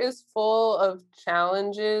chart is full of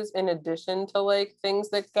challenges in addition to like things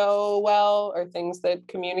that go well or things that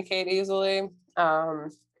communicate easily.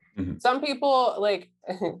 Some people like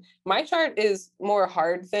my chart is more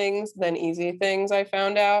hard things than easy things, I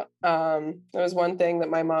found out. There was one thing that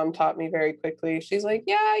my mom taught me very quickly. She's like,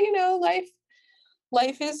 yeah,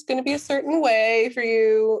 life is going to be a certain way for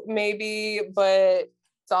you maybe, but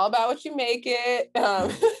it's all about what you make it.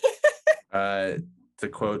 To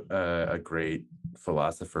quote a great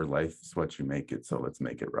philosopher, life is what you make it, so let's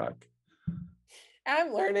make it rock.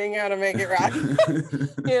 I'm learning how to make it rock.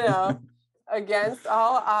 Against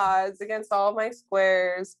all odds, against all my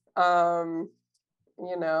squares. Gotta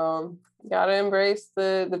embrace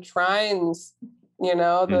the trines,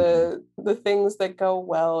 the things that go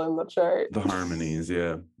well in the chart. The harmonies,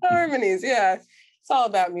 yeah. Harmonies, yeah. It's all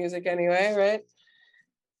about music anyway, right?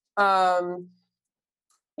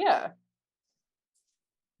 Yeah.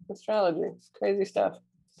 Astrology, crazy stuff.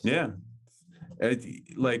 Yeah.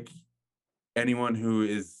 Like anyone who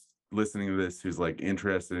is listening to this who's like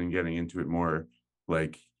interested in getting into it more,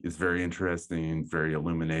 like it's very interesting and very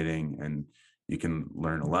illuminating, and you can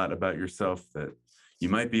learn a lot about yourself that you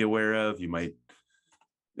might be aware of. It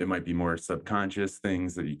might be more subconscious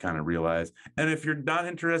things that you kind of realize. And if you're not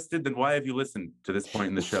interested, then why have you listened to this point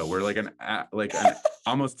in the show? We're like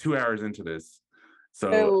almost 2 hours into this. So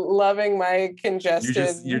I'm loving my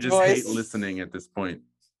congested you just voice. hate listening at this point.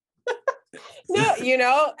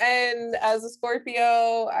 No, and as a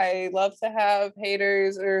Scorpio, I love to have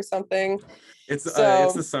haters or something. It's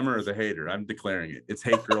the summer of the hater. I'm declaring it. It's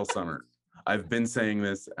hate girl summer. I've been saying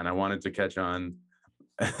this, and I wanted to catch on.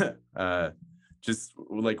 Just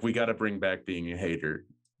like we got to bring back being a hater.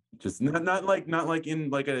 Just not like in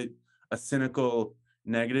like a cynical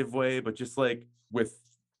negative way, but just like with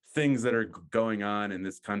things that are going on in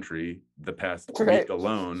this country the past week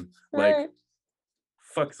alone, like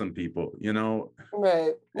fuck some people,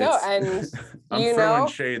 Right. No, and I'm throwing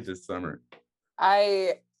shade this summer.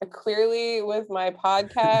 I clearly, with my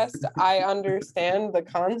podcast, I understand the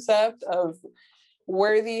concept of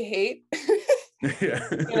worthy hate.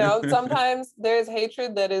 Sometimes there's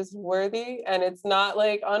hatred that is worthy, and it's not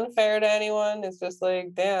like unfair to anyone. It's just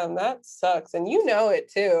like, damn, that sucks, and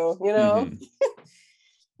it too.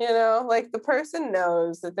 Like the person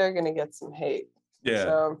knows that they're gonna get some hate. Yeah.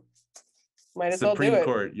 So might as Supreme well do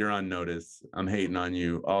it. Court, you're on notice. I'm hating on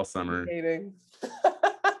you all summer. Hating.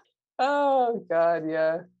 Oh God,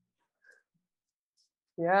 yeah.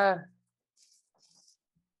 Yeah.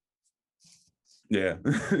 Yeah.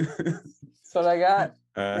 That's what I got.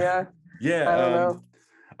 Yeah. Yeah. I don't know.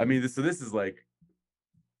 I mean, this is like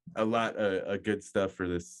a lot of good stuff for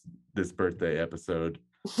this birthday episode.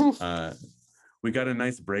 We got a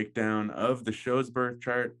nice breakdown of the show's birth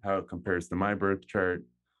chart, how it compares to my birth chart.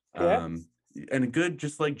 And good,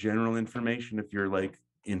 just like general information if you're like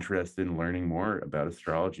interested in learning more about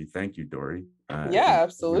astrology. Thank you, Dory. Yeah,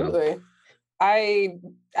 absolutely. I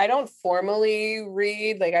don't formally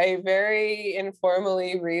read, like I very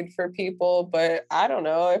informally read for people, but I don't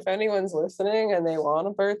know if anyone's listening and they want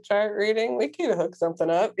a birth chart reading, we can hook something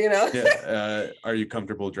up, Yeah. Are you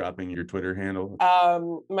comfortable dropping your Twitter handle?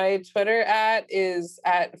 My Twitter is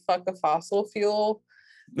at @fuckafossilfuel.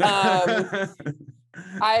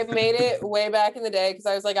 I made it way back in the day because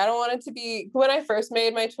I was like, I don't want it to be, when I first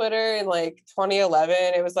made my Twitter in like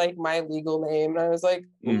 2011, it was like my legal name. And I was like,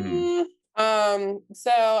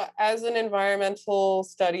 so as an environmental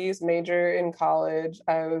studies major in college,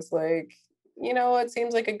 I was like, it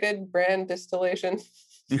seems like a good brand distillation.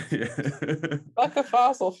 Fuck a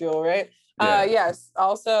fossil fuel, right? Yeah. Yes.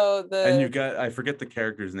 Also and you got, I forget the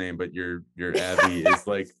character's name, but your Abby is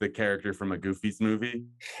like the character from a Goofy's movie.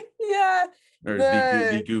 Yeah. Or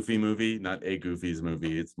the Goofy movie, not a Goofy's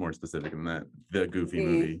movie. It's more specific than that. The Goofy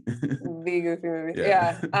movie. The Goofy movie.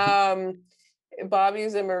 Yeah. Bobby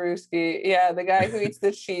Zimmerowski. Yeah, the guy who eats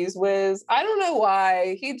the cheese whiz. I don't know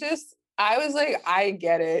why. I was like, I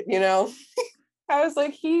get it, I was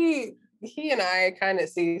like, he and I kind of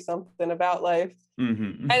see something about life.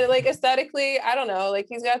 And like aesthetically, I don't know, like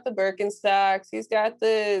he's got the Birkenstocks, he's got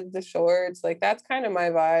the shorts, like that's kind of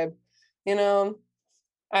my vibe,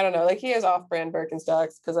 I don't know, like he has off-brand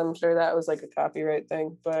Birkenstocks because I'm sure that was like a copyright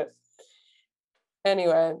thing, but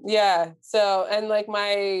anyway, yeah. So, and like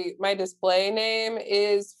my display name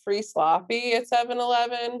is Free Sloppy at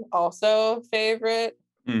 7-Eleven, also favorite,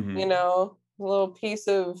 a little piece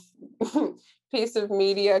of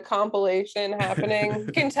media compilation happening.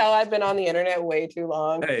 You can tell I've been on the internet way too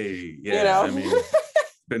long. Hey, yeah, I mean, it's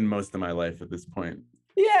been most of my life at this point.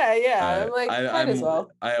 Yeah. I'm like, might as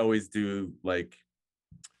well. I always do like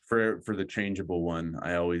for the changeable one,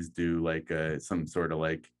 I always do like some sort of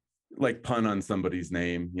like pun on somebody's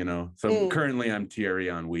name, you know. So currently I'm Thierry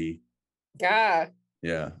Henry. Yeah.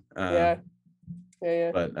 Yeah. Yeah.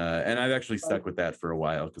 But and I've actually stuck with that for a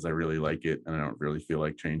while because I really like it and I don't really feel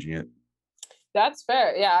like changing it. That's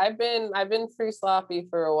fair. Yeah, I've been free sloppy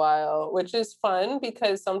for a while, which is fun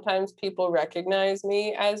because sometimes people recognize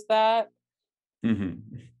me as that.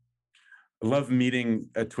 Mm-hmm. I love meeting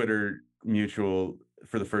a Twitter mutual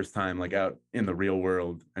for the first time, like out in the real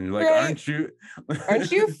world, and you're like, Right.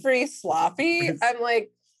 aren't you free sloppy? I'm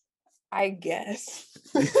like, I guess.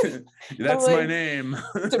 That's like, my name.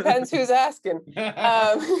 Depends who's asking.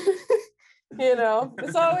 You know,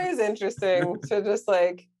 it's always interesting to just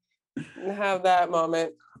like have that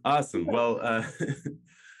moment. Awesome. Well,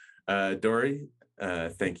 Dory,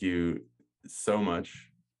 thank you so much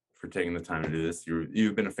for taking the time to do this.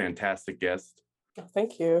 You've been a fantastic guest. Oh,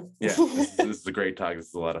 thank you. Yeah, this is a great talk. This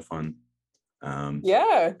is a lot of fun.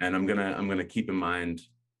 Yeah. And I'm gonna keep in mind.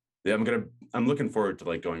 Yeah, I'm looking forward to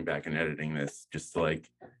like going back and editing this. Just to like,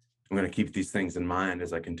 I'm gonna keep these things in mind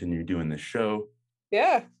as I continue doing this show.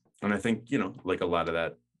 Yeah. And I think, you know, like a lot of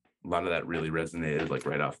that really resonated like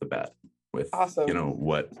right off the bat with Awesome. You know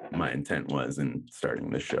what my intent was in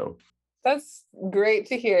starting this show. That's great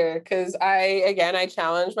to hear because I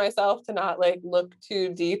challenge myself to not like look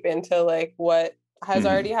too deep into like what has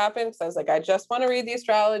already happened. Because I was like, I just want to read the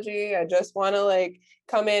astrology. I just want to like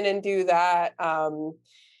come in and do that.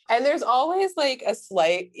 And there's always like a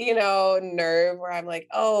slight, you know, nerve where I'm like,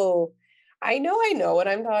 oh, I know what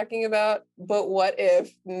I'm talking about, but what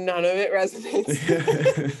if none of it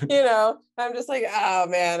resonates? You know, I'm just like, oh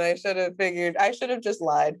man, I should have just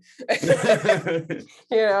lied. You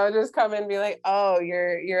know, just come and be like, oh,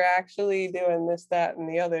 you're actually doing this, that, and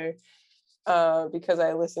the other, because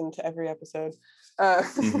I listened to every episode.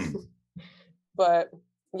 But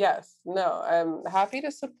yes, no, I'm happy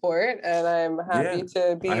to support and I'm happy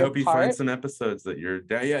to be I hope you part. find some episodes that you're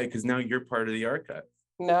because now you're part of the archive.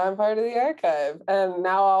 Now I'm part of the archive, and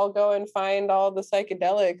now I'll go and find all the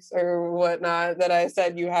psychedelics or whatnot that I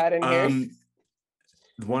said you had in here.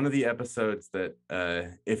 One of the episodes that,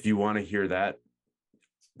 if you want to hear that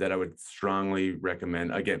I would strongly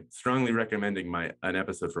recommend. Again, strongly recommending an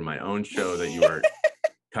episode from my own show that you are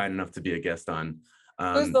kind enough to be a guest on.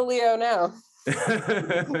 Who's the Leo now?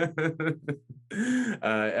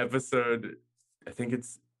 Episode, I think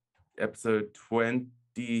it's episode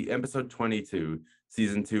 22.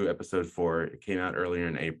 Season 2, episode 4. It came out earlier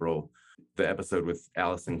in April. The episode with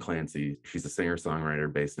Allison Clancy. She's a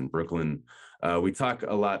singer-songwriter based in Brooklyn. We talk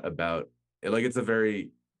a lot about, like, it's a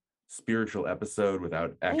very spiritual episode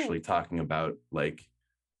without actually talking about, like,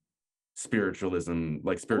 spiritualism,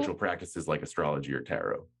 like spiritual practices like astrology or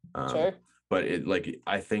tarot. Sure. But it, like,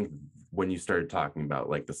 I think when you started talking about,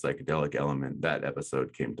 like, the psychedelic element, that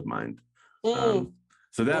episode came to mind.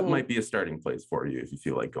 So that might be a starting place for you if you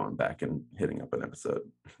feel like going back and hitting up an episode.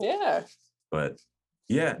 Yeah. But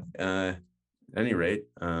yeah, at any rate,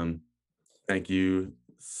 thank you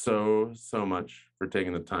so much for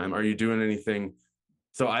taking the time. Are you doing anything?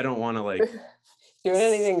 So I don't want to like doing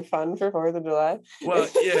anything fun for 4th of July. Well,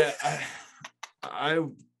 yeah, I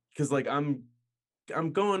because like I'm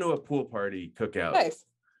going to a pool party cookout. Nice.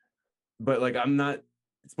 But like I'm not.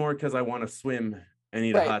 It's more because I want to swim and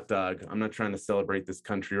eat a hot dog. I'm not trying to celebrate this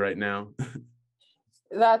country right now.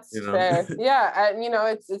 That's fair. Yeah, and you know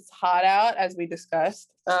it's hot out as we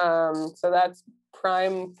discussed. So that's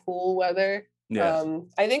prime pool weather. Yeah.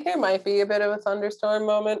 I think there might be a bit of a thunderstorm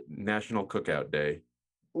moment. National Cookout Day.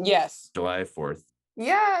 Yes. July 4th.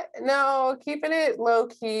 Yeah, no, keeping it low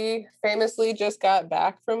key. Famously just got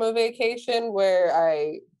back from a vacation where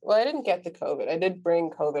I didn't get the COVID. I did bring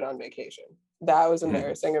COVID on vacation. That was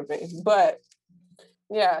embarrassing of me. But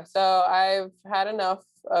yeah, so I've had enough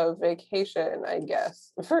of vacation, I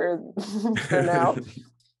guess, for now.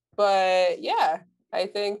 But yeah, I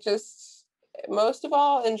think just most of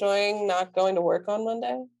all enjoying not going to work on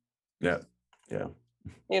Monday. Yeah.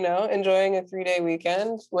 You know, enjoying a 3-day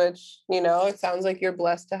weekend, which, you know, it sounds like you're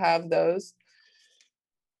blessed to have those.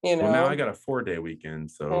 You know, well, now I got a 4-day weekend.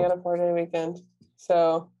 So I got a 4-day weekend.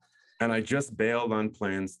 So, and I just bailed on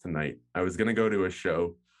plans tonight. I was gonna go to a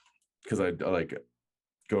show because I like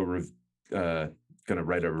gonna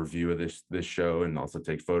write a review of this show and also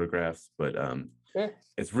take photographs. But sure.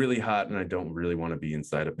 It's really hot and I don't really want to be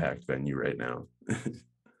inside a packed venue right now.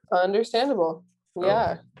 Understandable. So,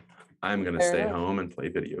 yeah. I'm gonna stay home and play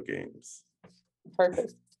video games.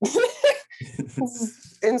 Perfect.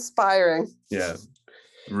 Inspiring. Yeah.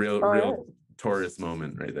 Real Taurus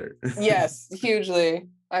moment right there. Yes, hugely.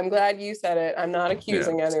 I'm glad you said it. I'm not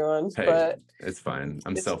accusing anyone, Hey, but it's fine.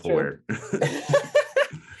 I'm it's self-aware.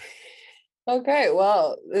 Okay,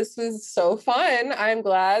 well, this was so fun. I'm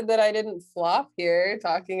glad that I didn't flop here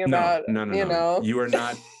talking about, No. You are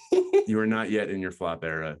not yet in your flop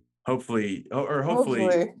era. Hopefully, or hopefully,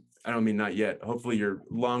 hopefully. I don't mean not yet. Hopefully you're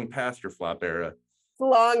long past your flop era. It's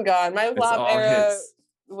long gone. My It's flop all era hits.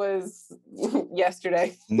 was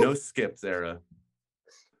yesterday. No skips era.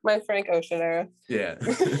 My Frank Ocean era. Yeah.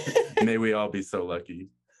 May we all be so lucky.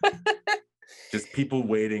 Just people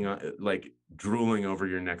waiting on, like, drooling over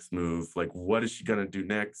your next move. Like, what is she gonna do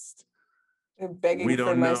next? Begging We for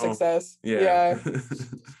don't my know. success. Yeah.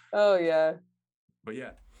 Oh yeah. But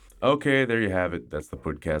yeah. Okay, there you have it. That's the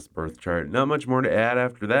podcast birth chart. Not much more to add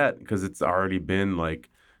after that because it's already been like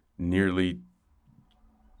nearly,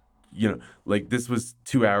 like this was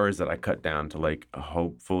 2 hours that I cut down to like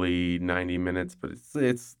hopefully 90 minutes, but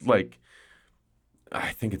it's like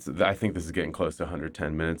I think this is getting close to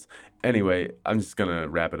 110 minutes. Anyway, I'm just gonna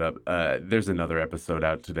wrap it up. There's another episode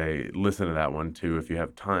out today. Listen to that one too if you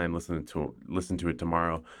have time. Listen to it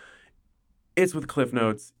tomorrow. It's with Cliff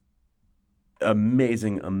Notes.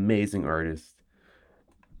 Amazing artist.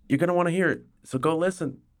 You're gonna want to hear it, so go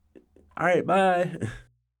listen. All right, bye.